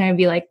Equinox and I'd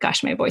be like,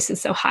 gosh, my voice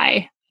is so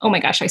high. Oh my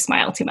gosh, I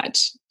smile too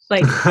much.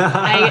 Like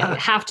I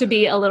have to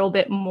be a little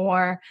bit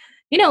more,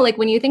 like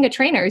when you think of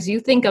trainers, you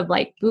think of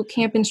like boot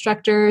camp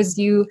instructors,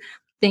 you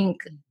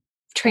think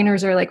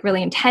trainers are like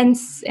really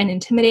intense and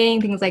intimidating,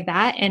 things like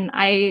that. And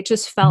I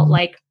just felt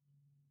like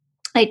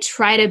I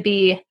try to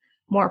be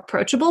more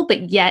approachable,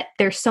 but yet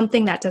there's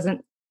something that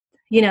doesn't,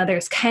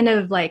 there's kind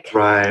of like,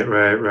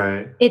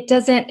 Right. it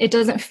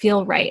doesn't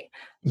feel right.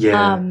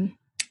 Yeah.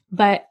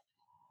 But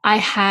I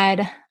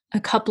had a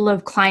couple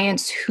of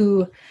clients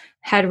who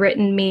had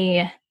written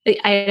me,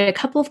 I had a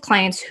couple of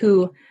clients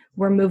who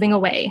were moving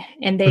away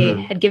and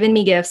they had given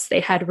me gifts. They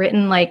had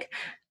written like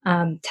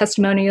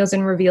testimonials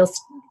and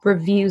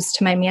reviews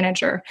to my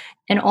manager.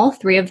 And all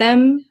three of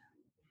them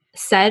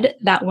said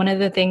that one of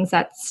the things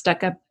that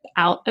stuck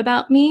out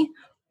about me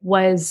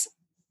was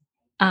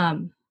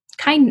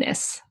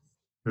kindness.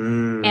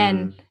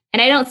 And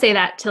I don't say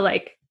that to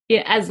like,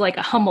 as like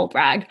a humble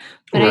brag,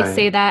 but I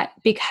say that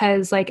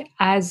because like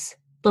as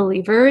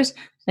believers,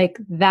 like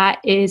that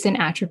is an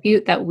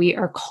attribute that we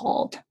are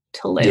called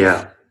to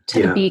live,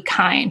 to be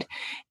kind.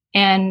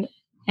 And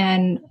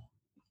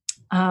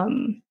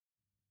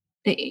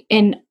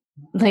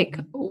like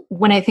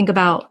when I think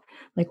about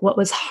like what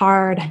was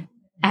hard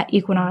at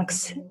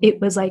Equinox, it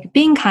was like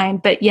being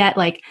kind, but yet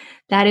like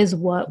that is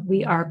what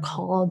we are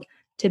called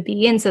to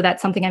be. And so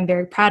that's something I'm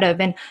very proud of.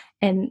 And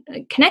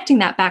connecting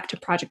that back to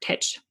Project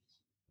Hitch.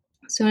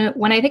 So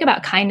when I think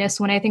about kindness,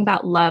 when I think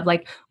about love,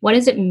 like what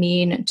does it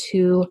mean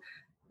to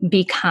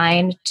be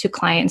kind to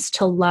clients,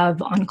 to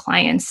love on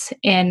clients?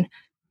 And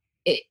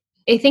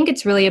I think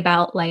it's really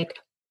about like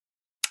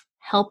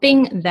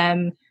helping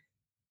them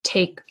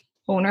take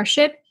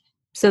ownership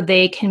so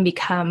they can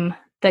become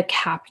the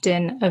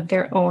captain of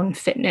their own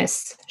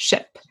fitness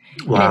ship.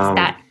 Wow. And it's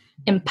that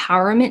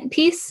empowerment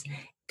piece.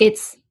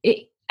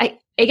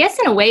 I guess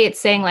in a way it's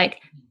saying like,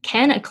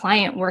 can a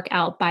client work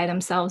out by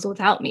themselves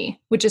without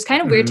me? Which is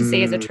kind of weird to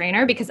say as a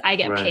trainer because I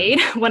get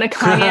paid when a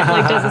client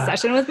like does a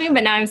session with me.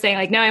 But now I'm saying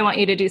like, no, I want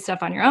you to do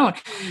stuff on your own.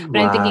 But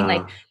I'm thinking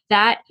like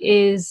that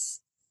is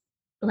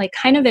like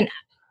kind of an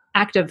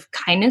act of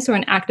kindness or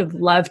an act of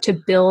love to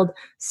build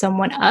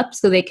someone up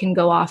so they can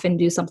go off and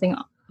do something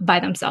by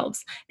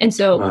themselves. And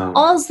so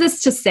all is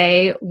this to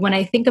say, when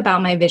I think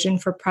about my vision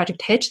for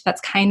Project Hitch,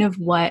 that's kind of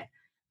what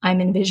I'm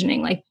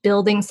envisioning, like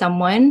building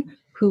someone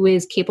who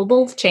is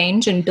capable of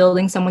change and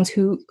building someone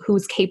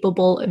who's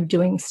capable of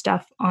doing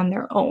stuff on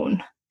their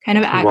own, kind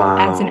of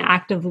as an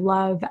act of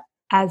love,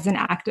 as an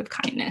act of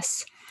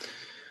kindness.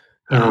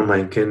 Yeah. Oh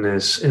my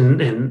goodness.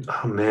 And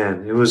oh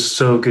man, it was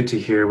so good to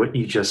hear what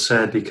you just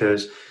said,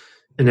 because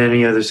in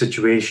any other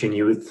situation,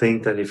 you would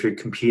think that if you're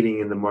competing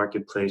in the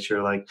marketplace,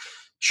 you're like,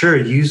 sure,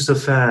 use the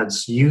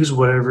fads, use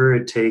whatever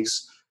it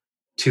takes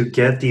to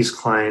get these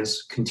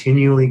clients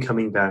continually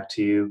coming back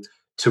to you,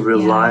 to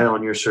rely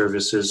on your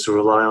services, to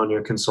rely on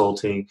your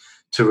consulting,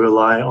 to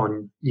rely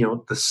on,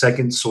 the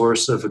second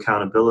source of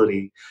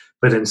accountability.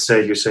 But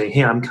instead you're saying,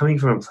 hey, I'm coming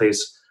from a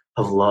place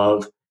of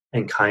love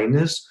and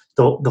kindness.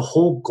 The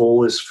whole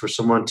goal is for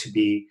someone to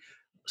be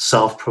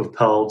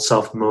self-propelled,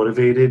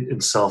 self-motivated,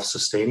 and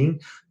self-sustaining.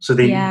 So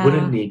they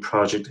wouldn't need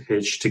Project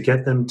Hitch to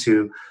get them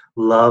to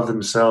love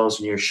themselves,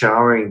 and you're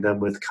showering them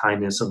with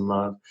kindness and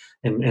love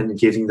and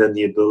giving them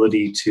the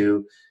ability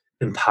to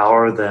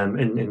empower them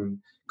and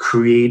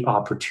create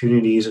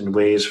opportunities and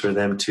ways for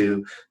them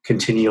to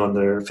continue on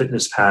their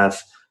fitness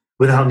path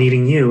without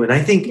needing you. And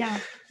I think,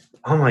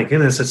 oh my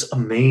goodness, that's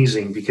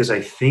amazing, because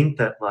I think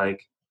that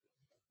like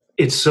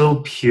it's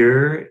so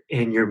pure,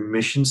 and your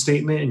mission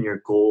statement and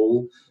your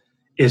goal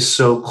is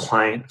so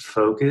client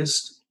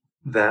focused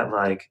that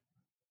like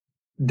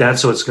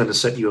that's what's going to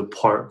set you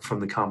apart from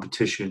the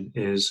competition.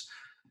 Is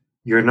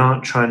you're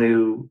not trying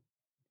to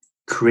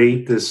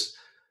create this,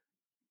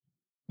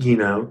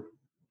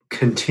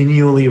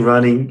 continually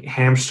running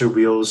hamster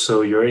wheels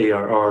so your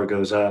ARR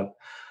goes up,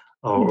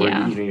 or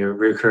your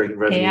recurring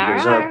revenue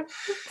goes up.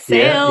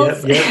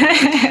 Sales.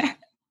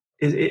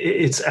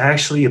 It's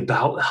actually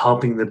about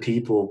helping the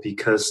people,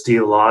 because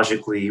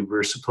theologically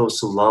we're supposed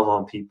to love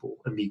on people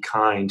and be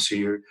kind. So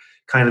you're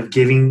kind of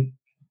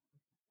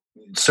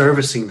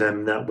servicing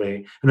them that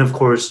way, and of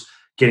course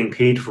getting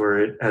paid for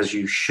it as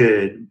you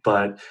should.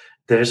 But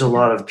there's a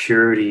lot of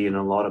purity and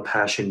a lot of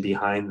passion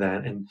behind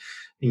that. And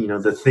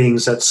the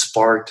things that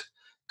sparked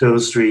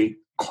those three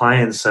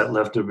clients that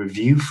left a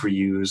review for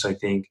you is, I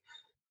think,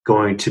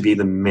 going to be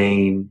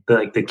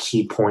the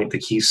key point, the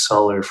key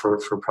seller for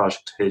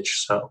Project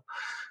Hitch. So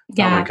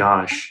oh my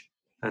gosh,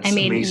 that's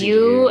amazing.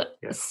 You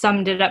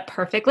summed it up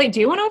perfectly. Do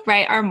you want to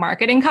write our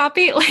marketing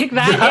copy? Like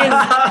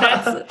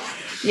that's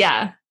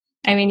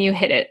you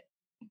hit it.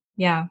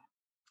 Yeah.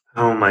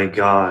 Oh my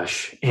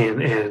gosh.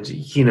 And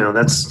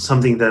that's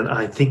something that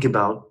I think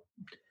about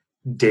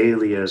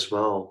daily as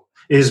well,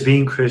 is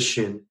being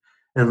Christian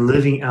and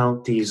living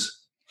out these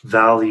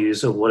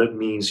values of what it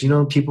means.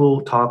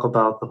 People talk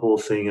about the whole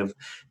thing of,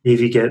 if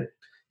you get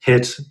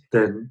hit,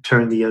 then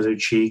turn the other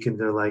cheek. And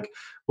they're like,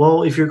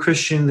 well, if you're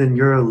Christian, then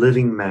you're a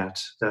living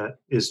mat that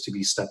is to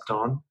be stepped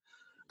on.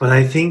 But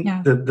I think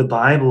the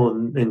Bible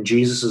and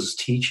Jesus'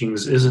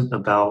 teachings isn't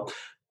about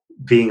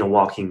being a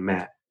walking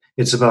mat.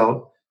 It's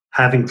about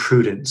having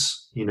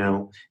prudence,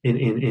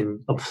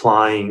 in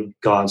applying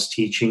God's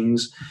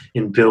teachings,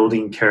 in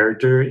building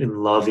character,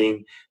 in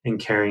loving and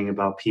caring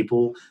about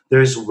people.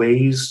 There's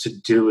ways to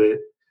do it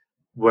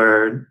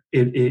where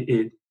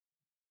it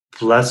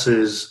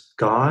blesses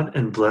God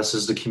and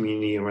blesses the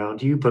community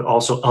around you, but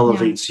also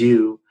elevates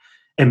you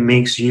and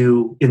makes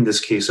you, in this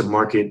case, a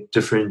market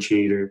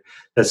differentiator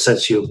that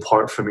sets you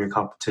apart from your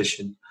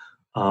competition.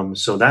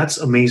 So that's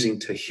amazing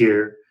to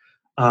hear.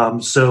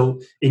 So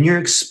in your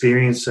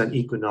experience at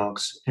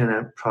Equinox and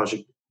at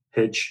Project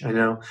Hitch, I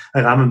know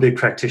I'm a big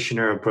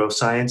practitioner of bro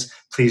science.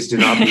 Please do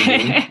not be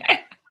mean.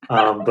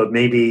 But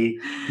maybe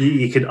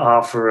you could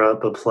offer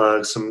up a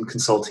plug, some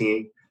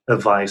consulting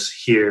advice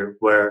here,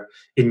 where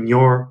in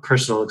your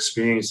personal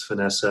experience,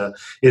 Vanessa,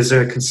 is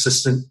there a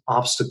consistent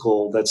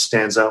obstacle that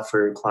stands out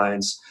for your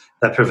clients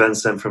that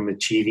prevents them from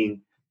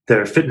achieving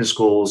their fitness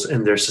goals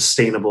and their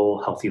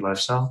sustainable, healthy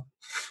lifestyle?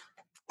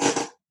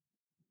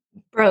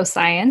 Bro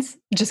science.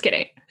 Just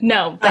kidding.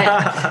 No,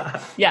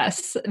 but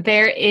yes,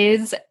 there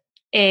is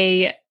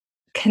a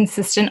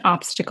consistent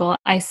obstacle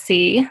I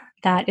see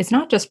that is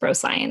not just bro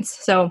science.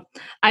 So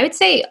I would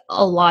say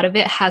a lot of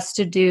it has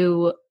to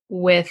do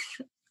with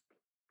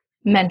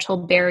mental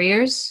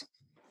barriers.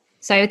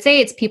 So I would say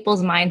it's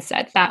people's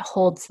mindset that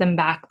holds them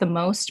back the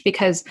most,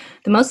 because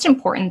the most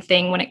important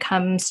thing when it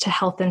comes to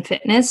health and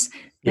fitness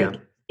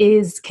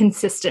is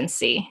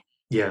consistency.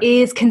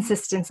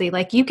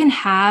 Like, you can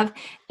have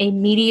a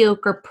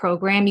mediocre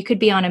program. You could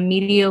be on a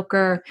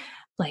mediocre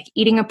like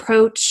eating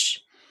approach,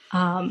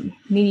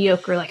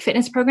 mediocre like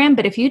fitness program.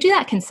 But if you do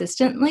that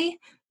consistently,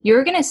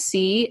 you're going to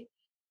see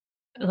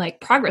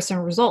like progress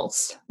and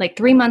results like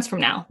 3 months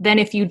from now. Then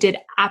if you did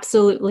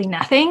absolutely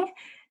nothing,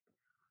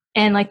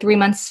 and like 3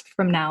 months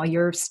from now,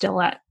 you're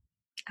still at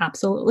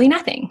absolutely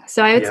nothing.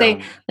 So I would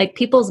say like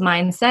people's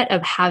mindset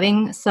of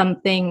having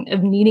something,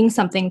 of needing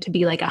something to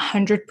be like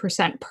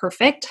 100%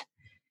 perfect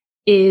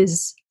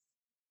is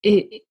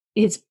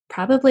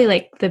probably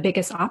like the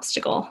biggest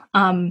obstacle.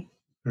 I'll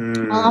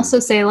also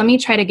say, let me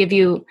try to give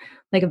you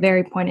like a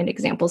very pointed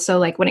example. So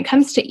like when it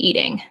comes to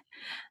eating,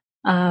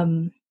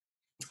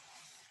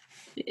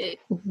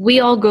 we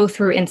all go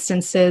through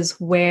instances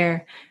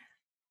where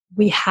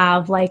we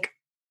have like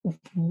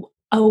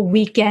a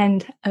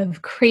weekend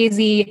of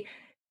crazy,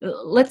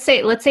 let's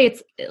say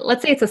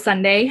it's a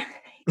Sunday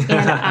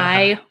and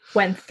I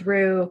went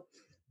through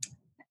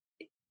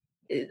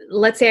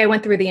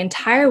the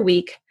entire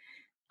week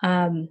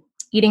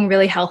eating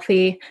really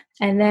healthy,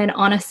 and then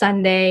on a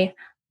Sunday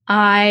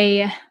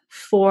I,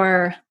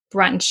 for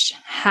brunch,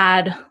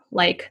 had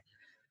like,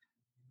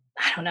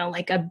 I don't know,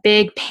 like a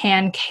big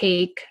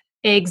pancake,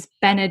 eggs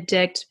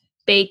Benedict,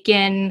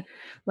 bacon,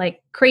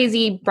 like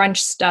crazy brunch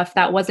stuff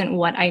that wasn't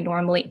what I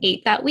normally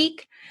ate that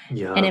week.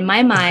 And in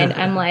my mind,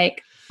 I'm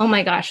like, oh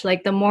my gosh,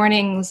 like the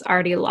morning's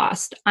already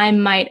lost. I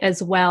might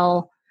as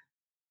well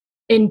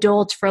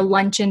indulge for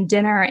lunch and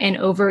dinner and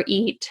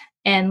overeat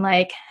and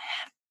like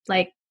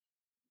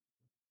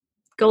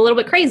go a little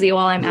bit crazy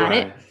while I'm at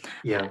it.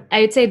 Yeah.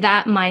 I would say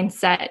that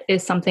mindset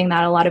is something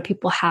that a lot of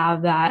people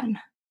have that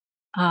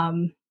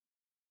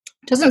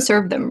doesn't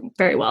serve them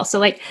very well. So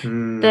like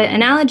the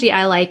analogy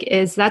I like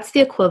is that's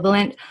the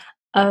equivalent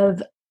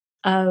of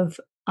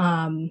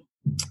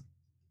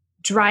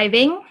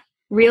driving,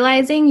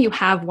 realizing you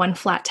have one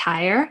flat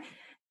tire,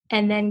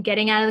 and then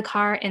getting out of the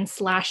car and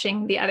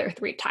slashing the other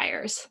 3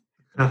 tires.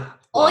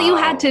 All you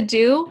had to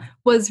do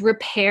was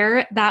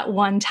repair that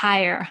one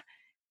tire,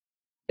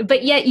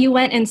 but yet you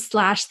went and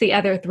slashed the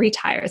other 3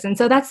 tires. And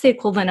so that's the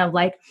equivalent of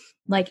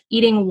like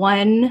eating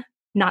one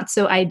not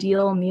so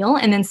ideal meal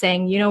and then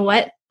saying, you know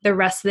what, the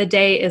rest of the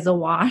day is a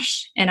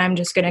wash, and I'm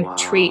just going to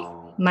treat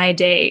my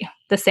day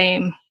the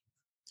same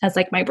as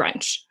like my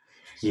brunch.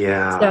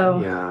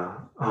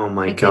 Oh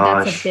my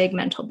gosh. That's a big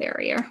mental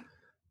barrier.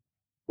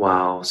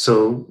 Wow.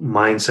 So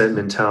mindset,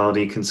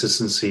 mentality,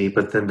 consistency,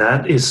 but then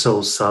that is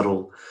so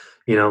subtle.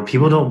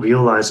 People don't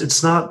realize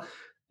it's not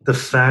the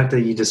fact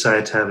that you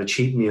decided to have a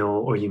cheat meal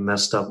or you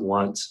messed up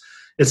once.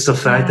 It's the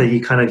fact that you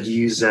kind of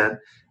use that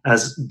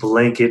as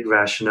blanket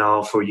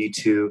rationale for you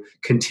to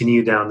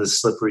continue down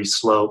this slippery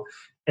slope.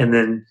 And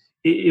then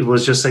it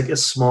was just like a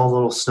small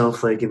little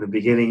snowflake in the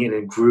beginning, and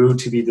it grew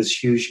to be this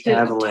huge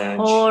avalanche.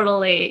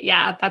 Totally.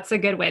 Yeah, that's a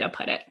good way to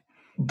put it.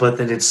 But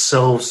then it's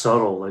so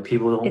subtle. Like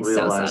people don't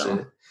realize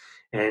it.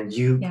 And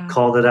you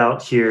called it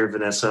out here,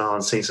 Vanessa,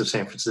 on Saints of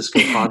San Francisco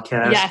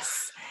podcast.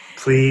 Yes.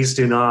 Please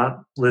do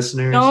not,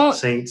 listeners,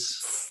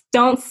 Saints.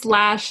 Don't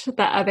slash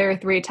the other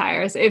 3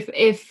 tires.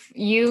 If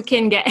you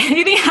can get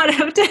anything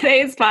out of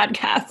today's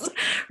podcast,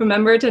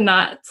 remember to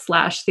not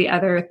slash the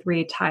other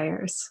 3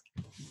 tires.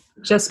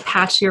 Just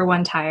patch your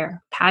one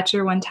tire. Patch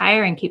your one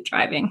tire and keep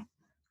driving.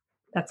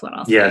 That's what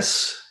I'll say.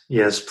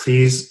 Yes.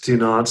 Please do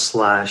not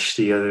slash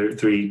the other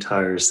 3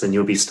 tires. Then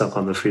you'll be stuck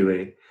on the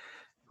freeway.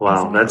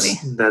 Wow,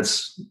 exactly.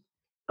 That's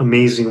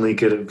amazingly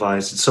good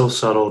advice. It's so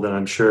subtle that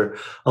I'm sure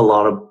a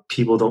lot of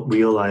people don't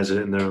realize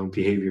it in their own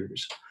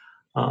behaviors.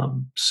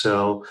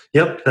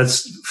 Yep,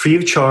 that's free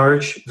of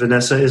charge.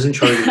 Vanessa isn't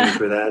charging me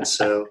for that.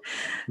 So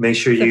make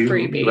sure It's a you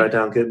freebie. write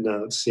down good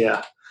notes.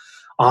 Yeah.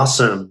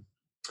 Awesome.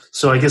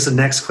 So I guess the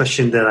next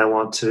question that I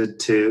want to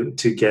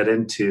get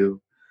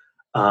into.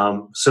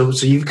 So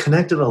you've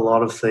connected a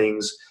lot of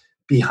things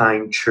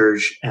behind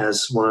church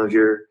as one of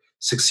your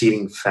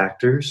succeeding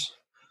factors.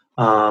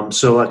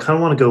 So I kind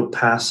of want to go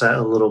past that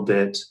a little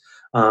bit.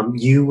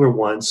 You were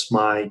once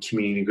my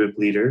community group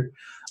leader,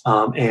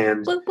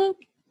 and Whoop, whoop.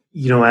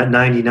 at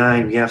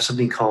 99 we have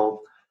something called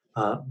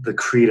the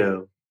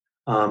Credo,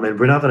 and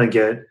we're not going to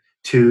get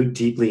too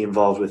deeply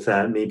involved with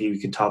that. Maybe we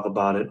could talk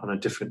about it on a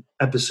different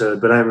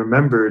episode. But I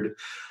remembered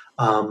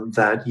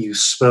that you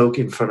spoke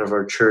in front of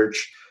our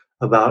church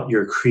about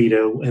your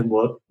credo and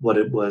what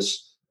it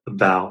was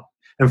about.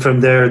 And from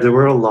there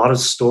were a lot of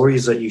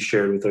stories that you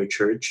shared with our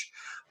church.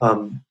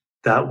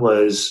 That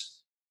was,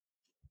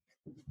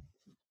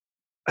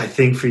 I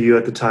think, for you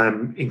at the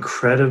time,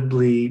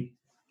 incredibly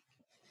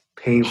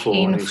painful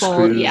and Yeah.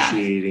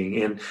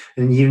 excruciating.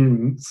 And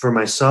even for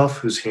myself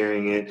who's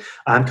hearing it,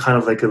 I'm kind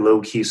of like a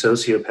low-key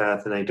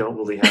sociopath and I don't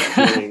really have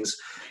feelings.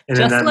 And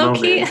in Just that low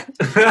key. moment,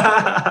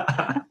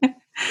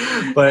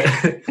 but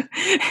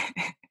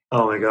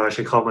oh my gosh,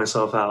 I called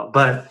myself out.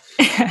 But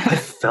I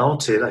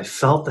felt it. I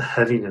felt the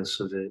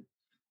heaviness of it.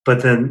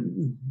 But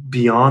then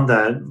beyond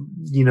that,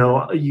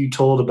 you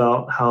told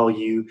about how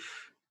you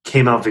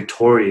came out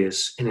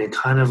victorious, and it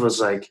kind of was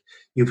like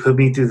you put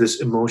me through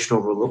this emotional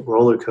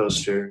roller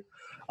coaster.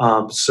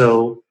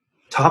 So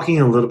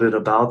talking a little bit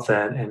about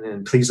that,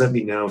 and please let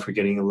me know if we're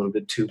getting a little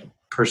bit too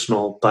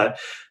personal, but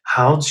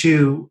how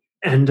to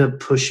end up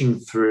pushing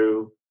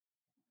through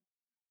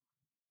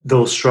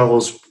those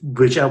struggles,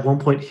 which at one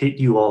point hit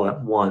you all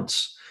at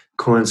once,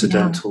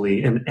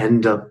 coincidentally, and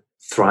end up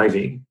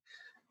thriving.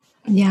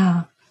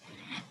 Yeah.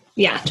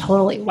 Yeah,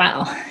 totally.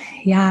 Wow.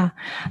 Yeah.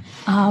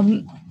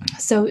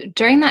 So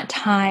during that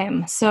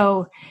time,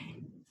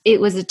 it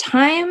was a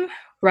time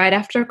right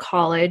after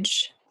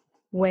college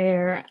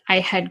where I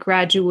had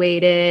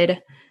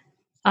graduated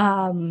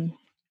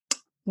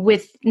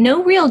with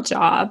no real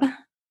job.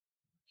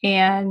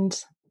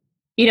 And,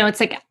 it's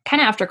like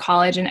kind of after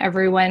college and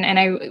everyone, and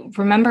I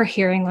remember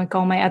hearing like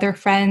all my other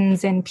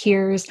friends and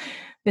peers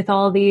with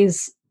all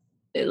these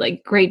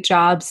like great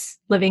jobs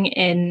living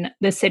in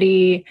the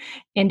city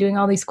and doing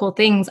all these cool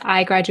things.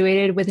 I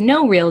graduated with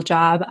no real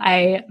job.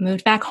 I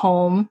moved back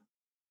home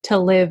to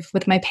live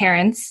with my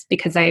parents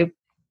because I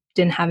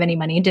didn't have any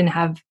money, didn't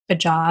have a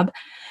job.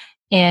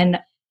 And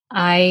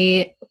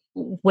I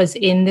was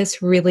in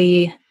this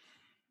really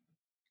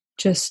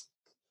just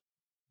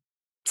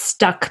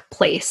stuck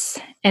place.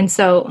 And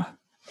so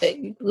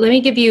let me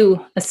give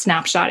you a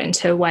snapshot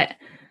into what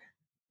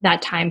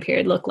that time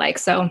period looked like.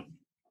 So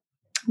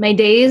my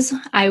days,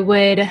 I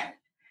would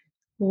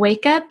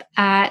wake up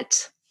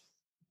at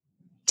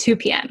 2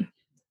 p.m.,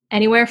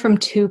 anywhere from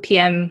 12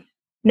 p.m.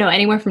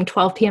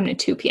 to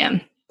 2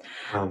 p.m.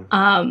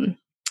 And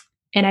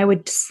I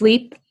would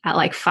sleep at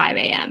like 5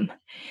 a.m.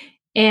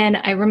 And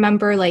I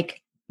remember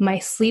like my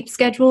sleep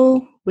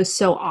schedule was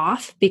so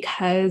off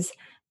because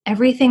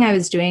everything I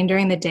was doing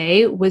during the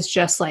day was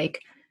just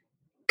like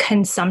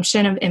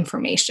consumption of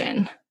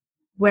information,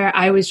 where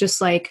I was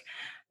just like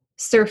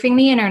surfing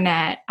the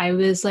internet. I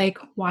was like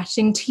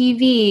watching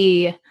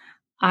TV.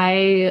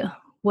 I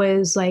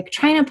was like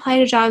trying to apply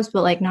to jobs,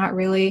 but like not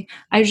really.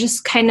 I was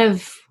just kind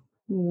of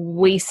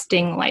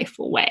wasting life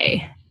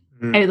away.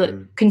 I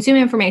would consume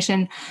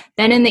information.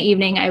 Then in the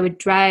evening, I would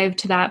drive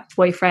to that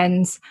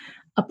boyfriend's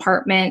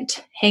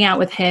apartment, hang out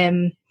with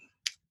him,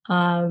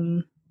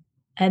 and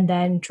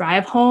then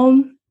drive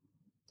home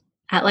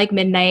at like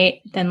midnight,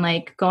 then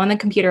like go on the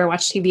computer,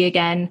 watch TV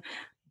again,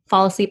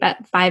 fall asleep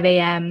at 5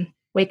 a.m.,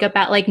 wake up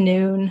at like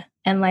noon,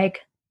 and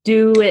like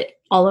do it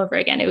all over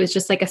again. It was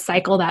just like a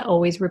cycle that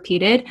always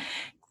repeated.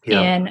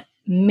 Yeah. And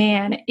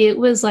man, it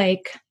was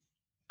like,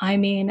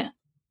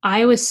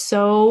 I was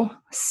so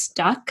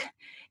stuck,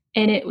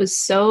 and it was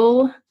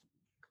so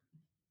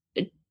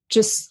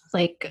just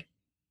like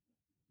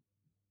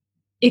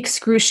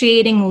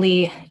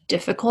excruciatingly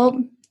difficult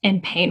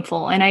and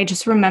painful. And I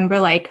just remember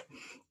like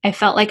I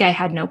felt like I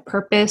had no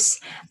purpose.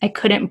 I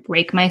couldn't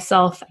break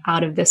myself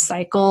out of this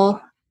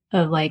cycle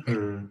of like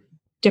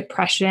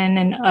depression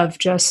and of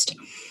just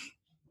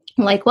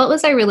like, what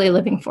was I really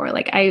living for?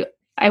 Like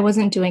I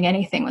wasn't doing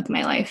anything with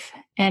my life.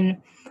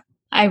 And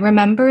I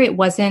remember it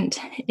wasn't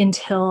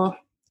until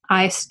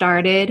I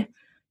started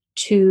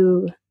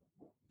to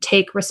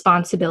take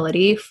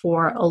responsibility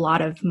for a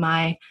lot of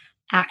my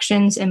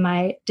actions and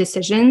my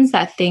decisions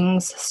that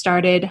things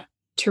started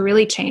to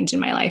really change in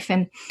my life.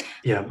 And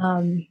yeah.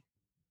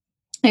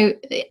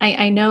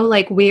 I know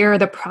like we are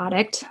the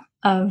product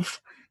of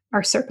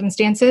our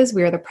circumstances.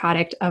 We are the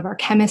product of our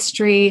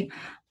chemistry,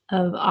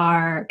 of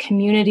our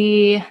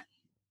community.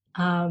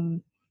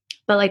 But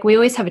like we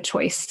always have a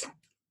choice.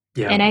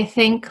 Yeah. And I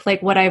think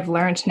like what I've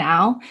learned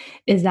now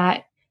is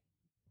that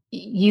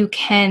you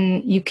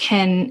can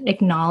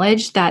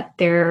acknowledge that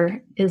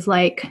there is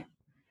like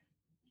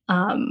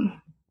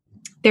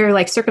there are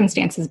like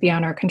circumstances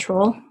beyond our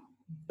control.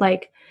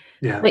 Like,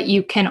 Yeah. but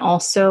you can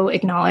also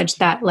acknowledge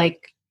that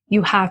like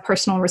you have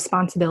personal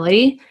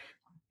responsibility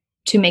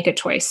to make a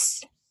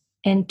choice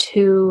and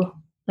to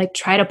like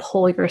try to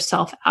pull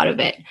yourself out of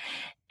it.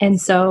 And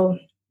so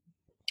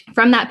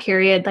from that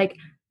period, like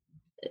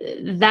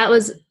that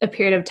was a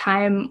period of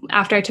time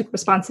after I took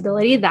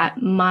responsibility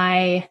that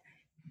my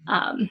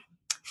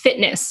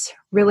fitness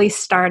really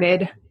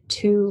started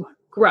to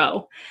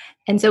grow.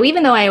 And so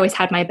even though I always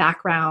had my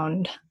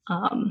background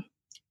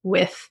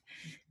with,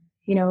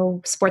 you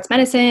know, sports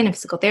medicine and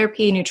physical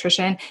therapy,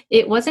 nutrition,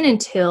 it wasn't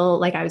until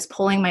like I was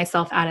pulling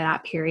myself out of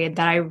that period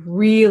that I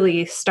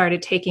really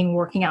started taking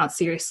working out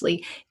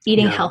seriously,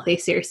 eating healthy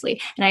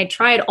seriously. And I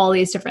tried all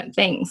these different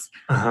things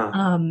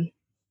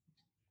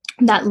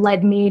that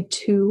led me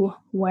to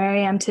where I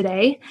am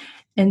today.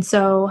 And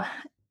so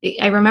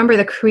I remember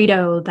the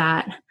credo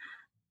that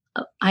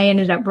I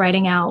ended up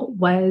writing out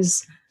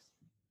was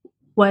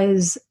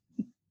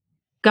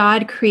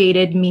God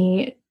created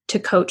me to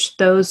coach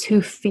those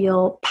who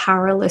feel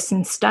powerless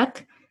and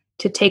stuck,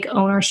 to take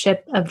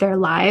ownership of their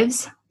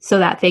lives so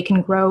that they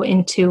can grow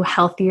into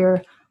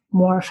healthier,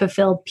 more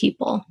fulfilled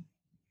people.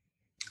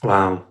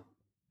 Wow.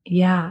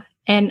 Yeah.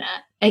 And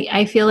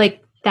I feel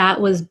like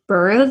that was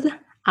birthed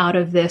out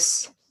of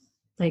this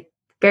like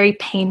very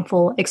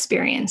painful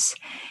experience.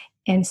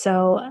 And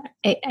so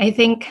I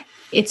think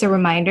it's a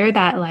reminder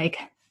that like,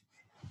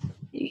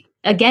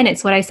 again,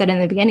 it's what I said in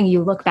the beginning,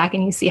 you look back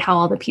and you see how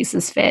all the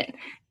pieces fit.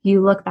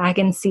 You look back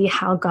and see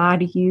how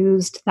God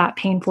used that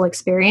painful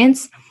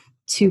experience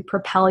to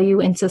propel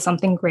you into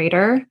something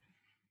greater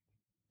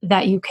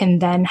that you can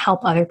then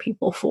help other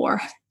people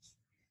for.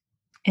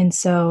 And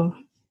so,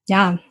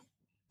 yeah,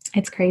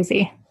 it's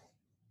crazy.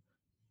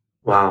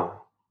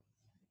 Wow.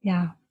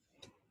 Yeah.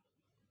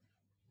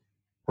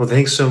 Well,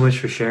 thanks so much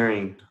for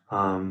sharing.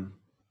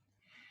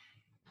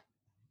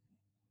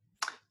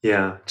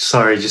 Yeah,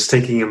 sorry, just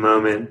taking a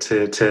moment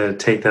to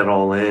take that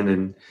all in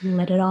and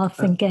let it all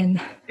sink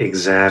in.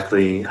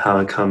 Exactly how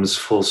it comes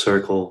full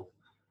circle.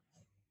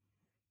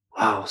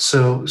 Wow.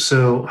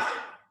 So,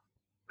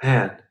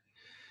 man,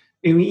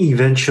 I mean,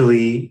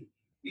 eventually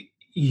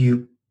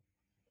you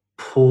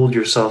pulled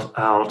yourself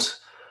out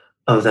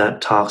of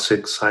that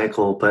toxic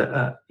cycle,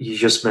 but you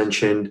just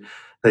mentioned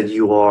that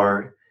you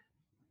are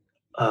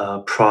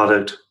a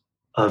product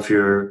of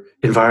your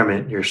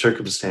environment, your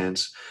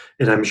circumstance,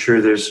 and I'm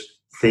sure there's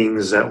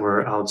things that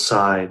were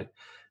outside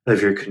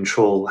of your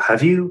control.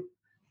 Have you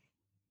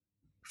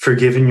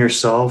forgiven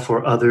yourself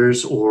or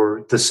others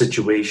or the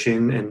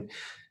situation and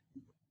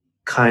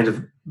kind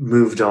of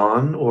moved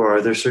on, or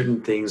are there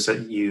certain things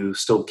that you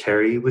still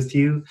carry with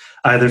you,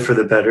 either for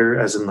the better,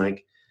 as in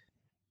like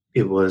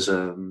it was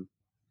a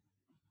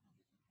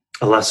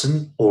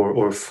lesson,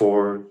 or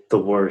for the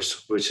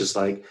worse, which is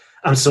like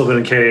I'm still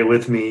going to carry it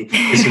with me.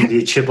 It's going to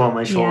be a chip on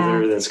my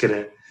shoulder that's going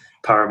to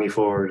power me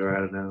forward, or I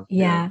don't know.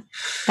 Yeah,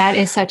 that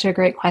is such a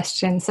great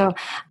question. So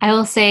I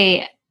will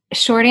say,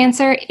 short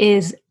answer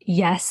is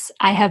yes.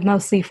 I have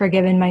mostly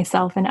forgiven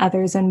myself and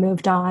others and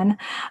moved on.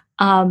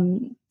 I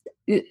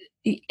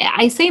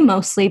say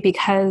mostly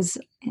because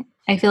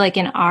I feel like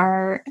in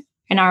our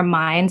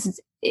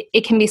minds,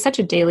 it can be such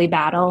a daily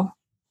battle,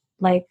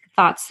 like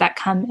thoughts that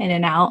come in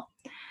and out.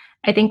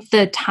 I think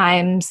the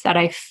times that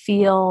I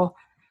feel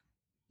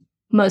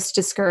most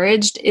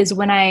discouraged is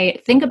when I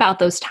think about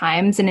those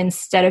times, and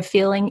instead of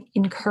feeling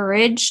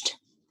encouraged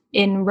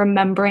in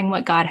remembering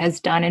what God has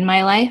done in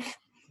my life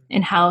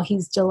and how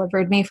he's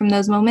delivered me from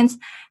those moments,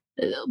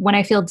 when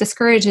I feel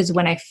discouraged is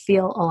when I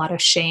feel a lot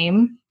of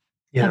shame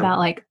about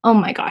like, oh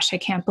my gosh, I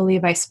can't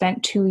believe I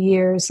spent 2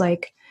 years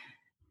like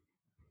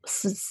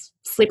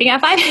sleeping at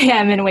 5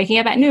 a.m. and waking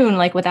up at noon,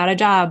 like without a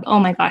job. Oh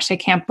my gosh, I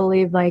can't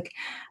believe like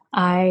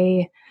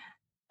I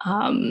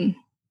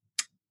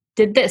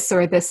did this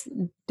or this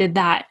did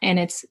that. And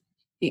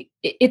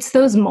it's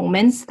those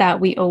moments that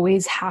we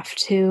always have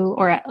to,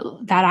 or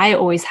that I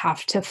always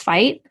have to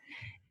fight.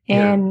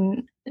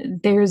 And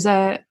there's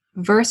a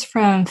verse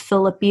from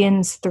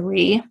Philippians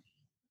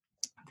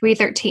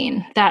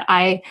 3:13 that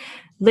I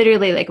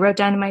literally like wrote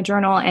down in my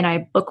journal and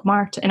I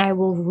bookmarked, and I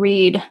will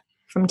read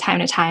from time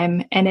to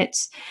time. And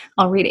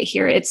I'll read it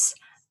here. It's,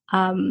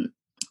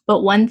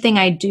 but one thing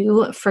I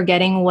do,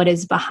 forgetting what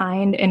is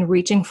behind and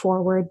reaching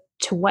forward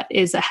to what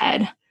is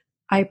ahead,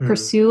 I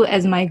pursue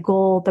as my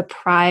goal the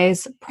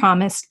prize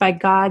promised by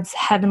God's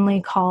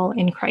heavenly call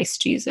in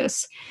Christ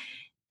Jesus.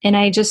 And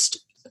I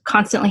just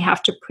constantly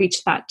have to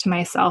preach that to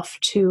myself,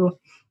 to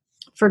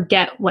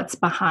forget what's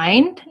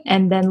behind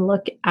and then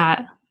look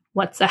at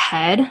what's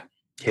ahead.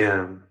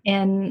 Yeah.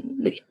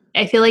 And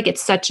I feel like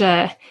it's like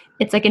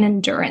an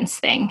endurance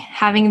thing,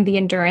 having the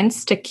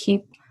endurance to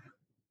keep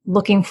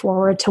looking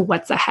forward to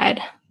what's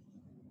ahead.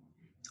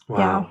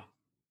 Wow.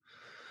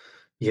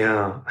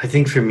 Yeah. I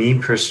think for me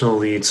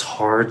personally, it's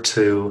hard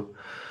to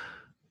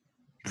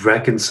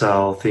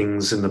reconcile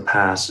things in the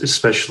past,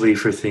 especially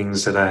for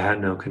things that I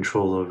had no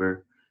control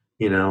over,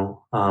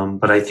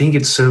 but I think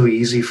it's so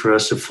easy for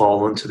us to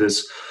fall into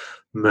this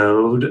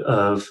mode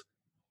of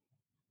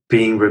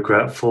being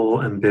regretful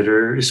and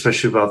bitter,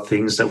 especially about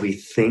things that we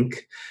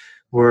think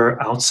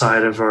were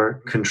outside of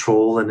our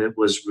control, and it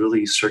was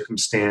really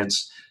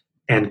circumstance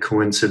and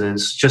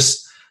coincidence,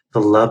 just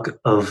the luck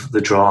of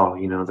the draw,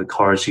 the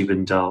cards you've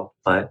been dealt.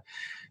 But,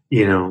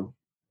 you know,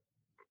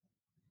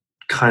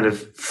 kind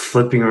of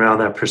flipping around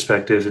that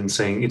perspective and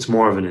saying it's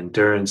more of an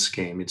endurance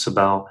game. It's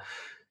about,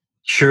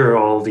 sure,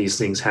 all these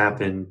things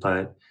happen,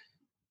 but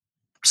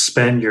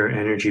spend your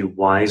energy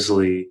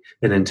wisely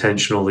and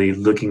intentionally,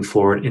 looking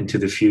forward into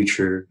the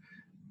future,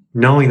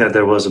 knowing that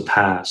there was a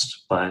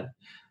past, but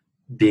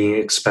being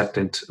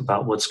expectant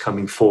about what's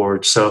coming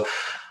forward. So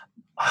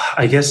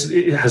I guess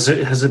has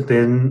it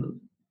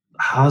been,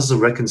 how's the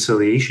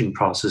reconciliation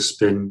process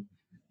been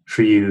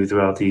for you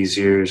throughout these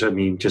years? I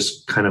mean,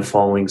 just kind of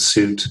following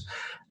suit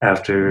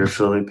after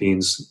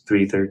Philippians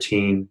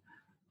 3:13.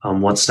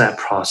 What's that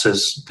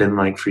process been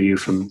like for you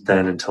from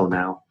then until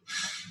now?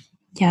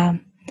 Yeah,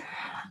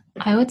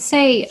 I would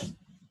say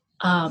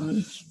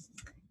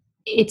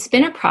it's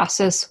been a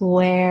process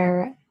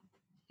where,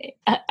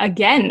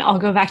 again, I'll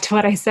go back to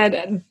what I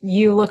said.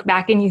 You look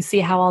back and you see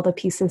how all the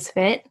pieces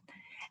fit.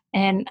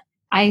 And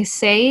I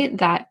say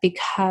that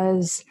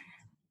because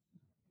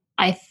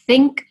I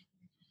think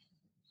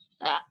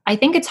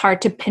it's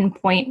hard to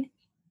pinpoint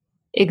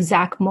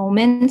exact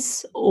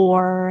moments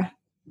or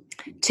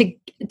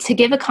to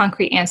give a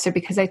concrete answer,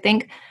 because I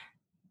think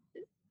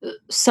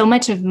so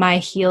much of my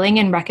healing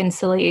and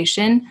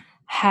reconciliation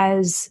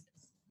has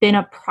been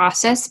a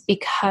process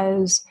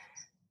because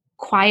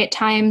quiet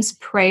times,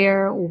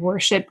 prayer,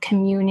 worship,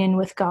 communion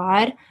with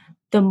God,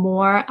 the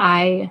more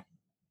I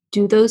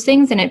do those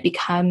things and it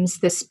becomes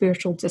this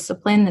spiritual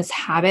discipline, this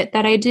habit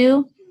that I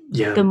do,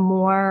 the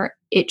more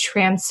it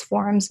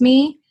transforms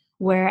me,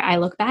 where I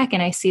look back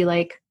and I see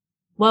like,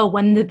 well,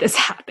 when did this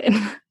happen?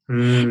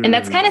 And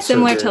that's kind of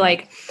similar to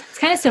like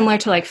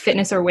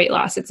fitness or weight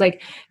loss. It's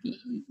like,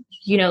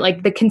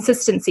 like the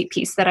consistency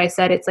piece that I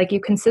said, it's like you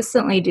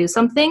consistently do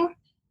something.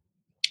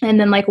 And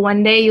then like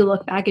one day you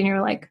look back and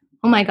you're like,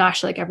 oh my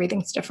gosh, like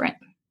everything's different.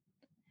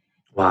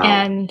 Wow.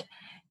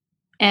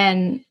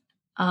 And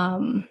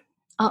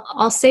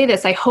I'll say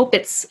this, I hope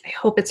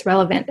it's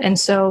relevant. And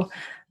so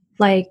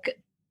like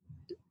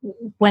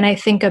when I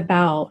think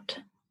about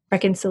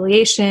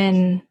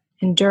reconciliation,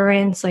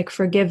 endurance, like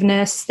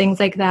forgiveness, things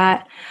like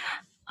that,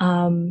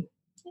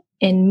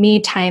 and me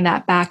tying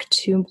that back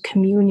to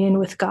communion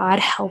with God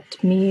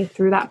helped me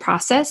through that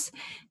process.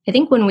 I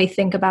think when we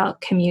think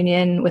about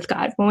communion with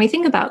God, when we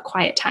think about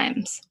quiet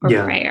times or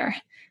prayer,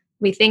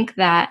 we think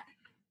that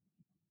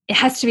it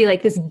has to be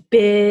like this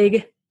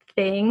big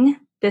thing,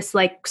 this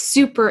like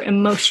super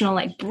emotional,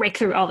 like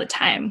breakthrough all the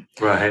time.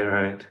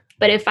 Right.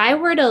 But if I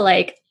were to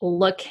like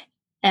look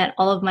at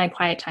all of my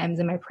quiet times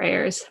and my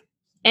prayers,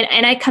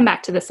 and I come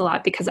back to this a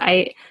lot because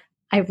I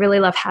really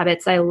love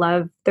habits. I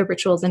love the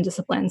rituals and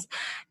disciplines.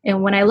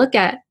 And when I look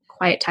at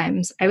quiet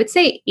times, I would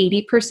say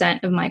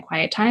 80% of my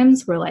quiet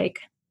times were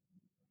like,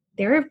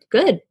 they were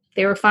good.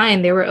 They were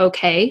fine. They were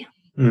okay.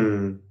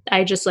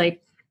 I just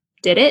like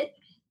did it.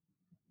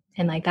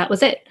 And like, that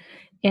was it.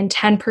 And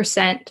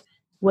 10%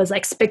 was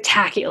like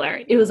spectacular.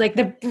 It was like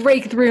the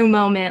breakthrough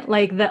moment,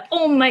 like the,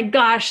 oh my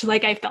gosh,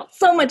 like I felt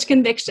so much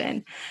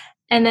conviction.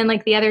 And then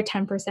like the other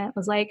 10%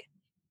 was like,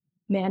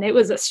 man, it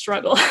was a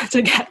struggle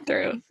to get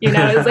through.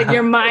 It's like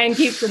your mind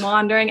keeps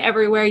wandering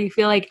everywhere. You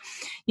feel like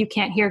you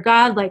can't hear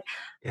God. Like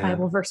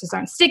Bible verses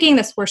aren't sticking.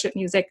 This worship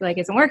music like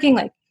isn't working.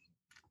 Like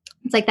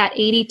it's like that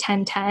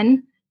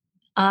 80-10-10.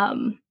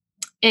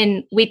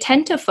 And we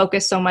tend to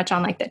focus so much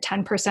on like the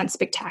 10%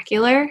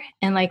 spectacular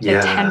and like the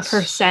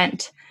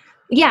 10%.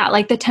 Yeah,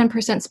 like the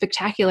 10%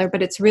 spectacular,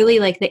 but it's really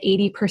like the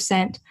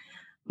 80%.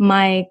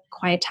 My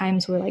quiet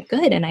times were like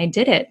good and I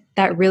did it.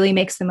 That really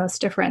makes the most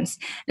difference.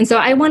 And so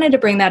I wanted to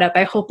bring that up.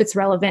 I hope it's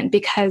relevant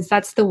because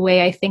that's the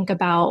way I think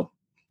about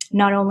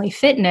not only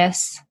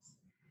fitness,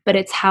 but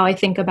it's how I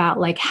think about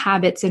like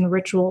habits and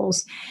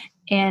rituals.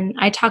 And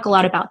I talk a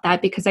lot about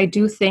that because I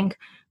do think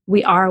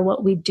we are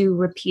what we do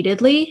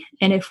repeatedly.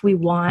 And if we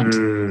want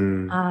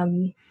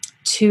to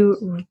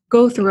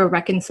go through a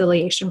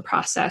reconciliation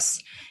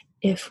process,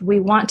 if we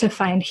want to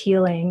find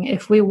healing,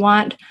 if we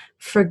want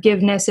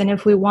forgiveness, and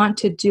if we want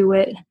to do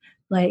it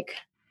like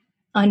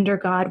under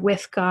God,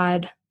 with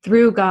God,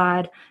 through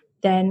God,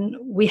 then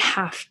we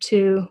have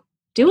to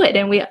do it.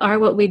 And we are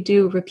what we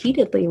do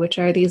repeatedly, which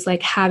are these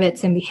like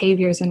habits and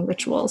behaviors and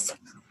rituals.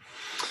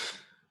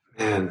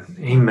 Man,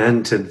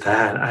 amen to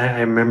that. I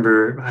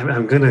remember,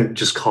 I'm going to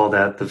just call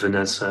that the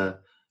Vanessa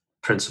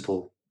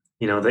principle,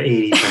 the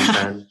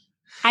 80-10-10.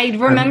 I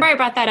remember I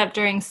brought that up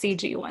during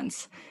CG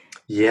once.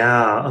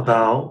 Yeah,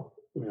 about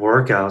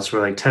workouts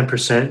where like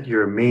 10%,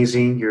 you're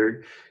amazing,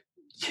 you're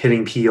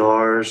hitting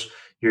PRs,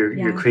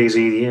 you're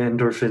crazy, the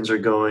endorphins are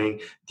going.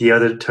 The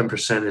other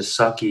 10% is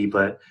sucky,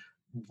 but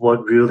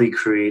what really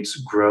creates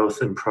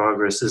growth and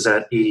progress is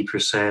that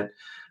 80%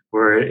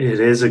 where it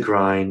is a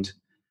grind.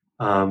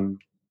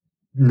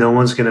 No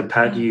one's going to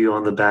pat you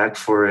on the back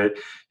for it.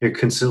 You're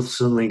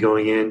consistently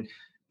going in,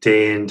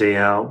 day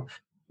out,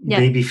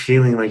 maybe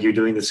feeling like you're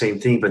doing the same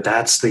thing, but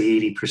that's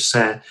the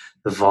 80%,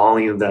 the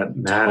volume that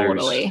matters.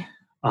 Totally.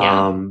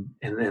 Yeah.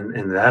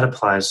 And that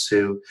applies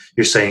to,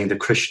 you're saying, the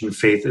Christian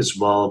faith as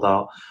well,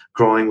 about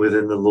growing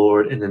within the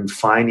Lord and then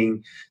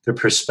finding the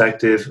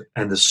perspective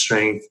and the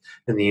strength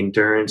and the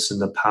endurance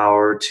and the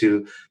power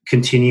to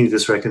continue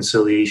this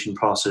reconciliation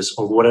process,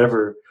 or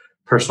whatever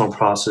personal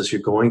process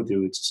you're going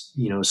through. It's,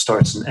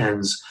 starts and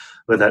ends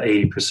with that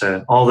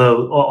 80%,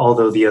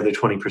 although the other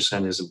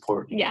 20% is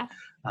important. Yeah.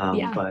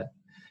 But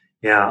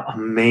yeah,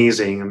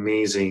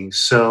 amazing.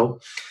 So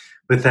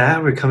with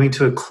that, we're coming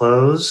to a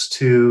close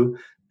to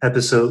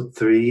episode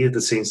 3 of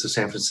the Saints of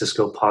San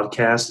Francisco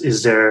podcast.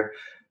 Is there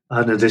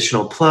an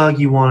additional plug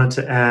you wanted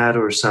to add,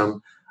 or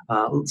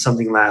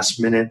something last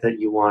minute that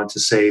you want to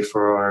say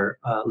for our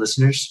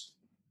listeners?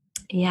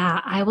 Yeah,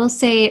 I will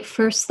say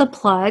first the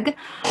plug.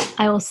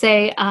 I will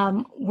say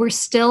we're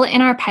still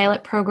in our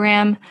pilot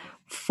program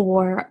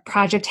for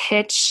Project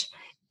Hitch.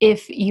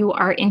 If you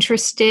are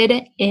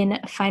interested in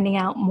finding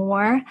out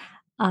more,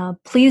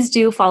 please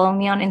do follow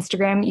me on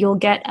Instagram. You'll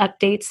get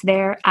updates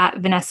there at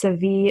Vanessa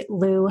V.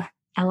 Liu,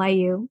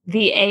 Liu,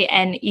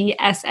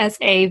 VANESSA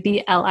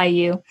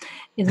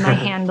is my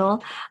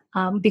handle,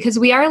 because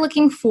we are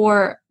looking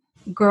for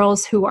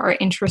girls who are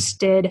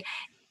interested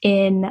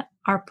in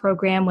our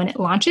program when it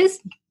launches.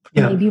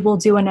 Yeah. Maybe we'll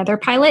do another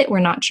pilot. We're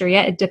not sure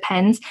yet. It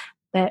depends.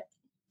 But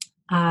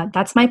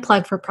that's my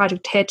plug for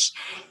Project Hitch.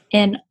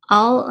 And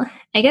I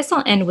guess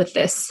I'll end with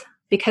this,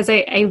 because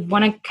I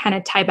want to kind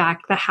of tie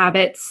back the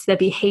habits, the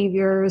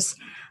behaviors,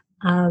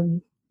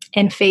 and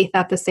faith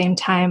at the same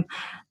time.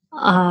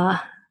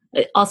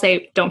 I'll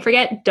say, don't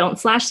forget, don't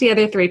slash the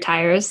other 3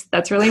 tires.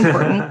 That's really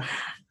important.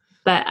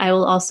 But I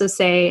will also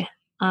say,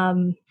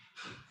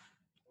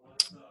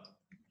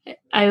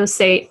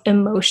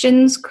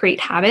 emotions create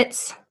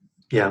habits.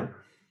 Yeah.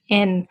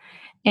 And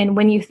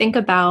when you think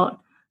about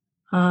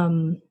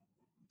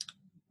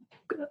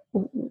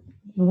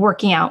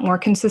working out more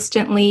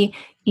consistently,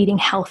 eating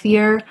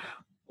healthier,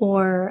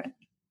 or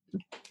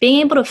being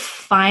able to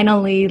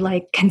finally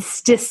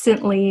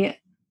consistently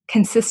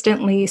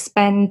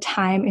spend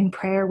time in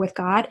prayer with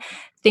God,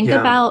 think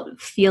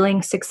about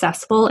feeling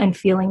successful and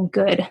feeling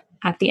good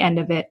at the end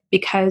of it,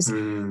 because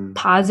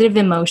positive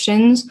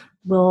emotions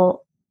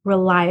will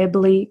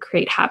reliably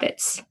create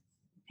habits.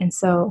 And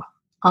so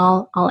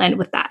I'll end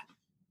with that.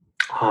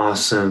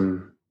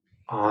 Awesome.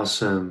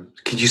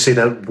 Could you say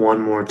that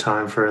one more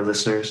time for our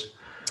listeners?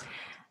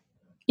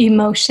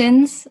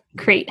 Emotions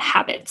create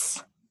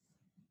habits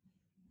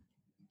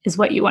is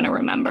what you want to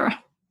remember.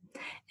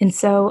 And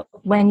so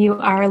when you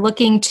are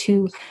looking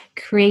to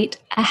create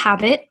a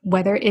habit,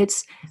 whether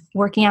it's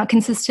working out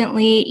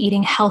consistently,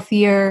 eating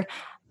healthier,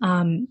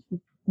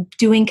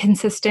 doing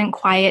consistent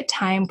quiet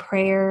time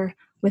prayer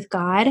with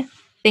God,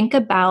 think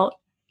about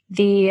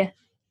the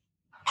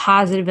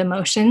positive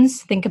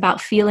emotions. Think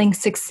about feeling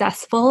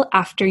successful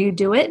after you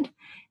do it.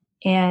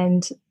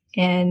 And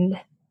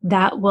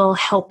that will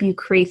help you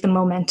create the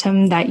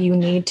momentum that you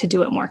need to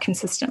do it more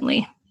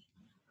consistently.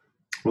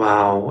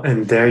 Wow.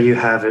 And there you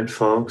have it,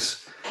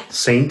 folks.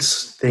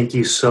 Saints, thank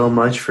you so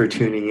much for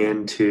tuning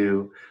in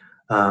to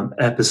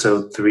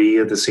episode 3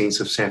 of the Saints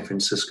of San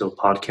Francisco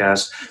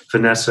podcast.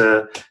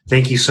 Vanessa,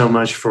 thank you so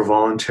much for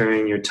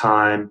volunteering your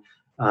time,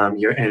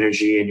 your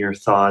energy, and your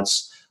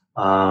thoughts.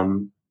 I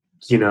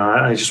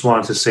just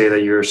wanted to say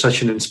that you're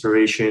such an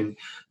inspiration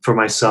for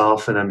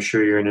myself, and I'm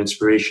sure you're an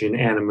inspiration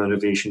and a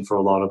motivation for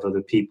a lot of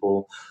other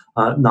people,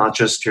 not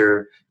just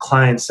your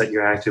clients that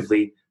you're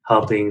actively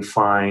helping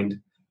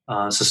find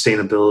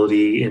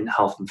sustainability in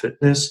health and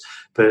fitness,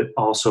 but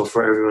also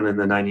for everyone in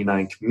the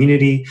 99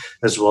 community,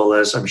 as well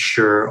as, I'm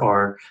sure,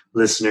 our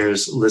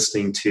listeners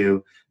listening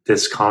to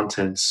this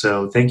content.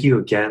 So thank you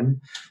again,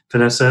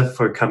 Vanessa,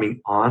 for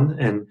coming on,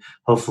 and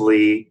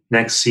hopefully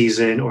next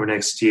season or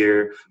next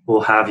year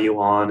we'll have you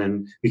on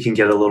and we can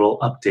get a little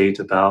update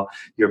about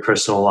your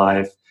personal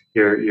life,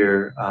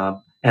 your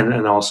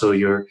and also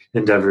your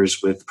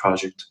endeavors with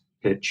Project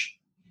Hitch.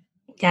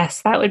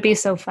 Yes, that would be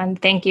so fun.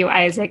 Thank you,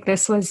 Isaac.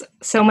 This was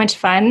so much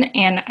fun,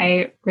 and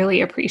I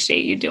really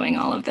appreciate you doing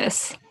all of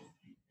this.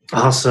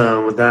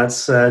 Awesome. With that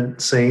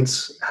said,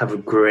 Saints, have a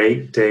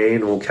great day,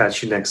 and we'll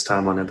catch you next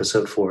time on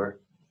episode 4.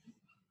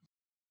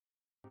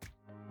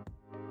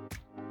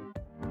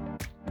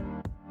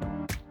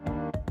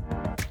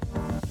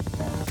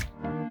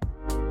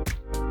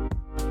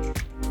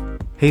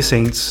 Hey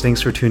Saints,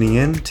 thanks for tuning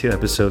in to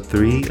episode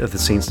 3 of the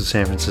Saints of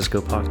San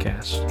Francisco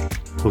podcast.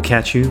 We'll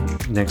catch you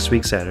next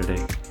week,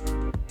 Saturday.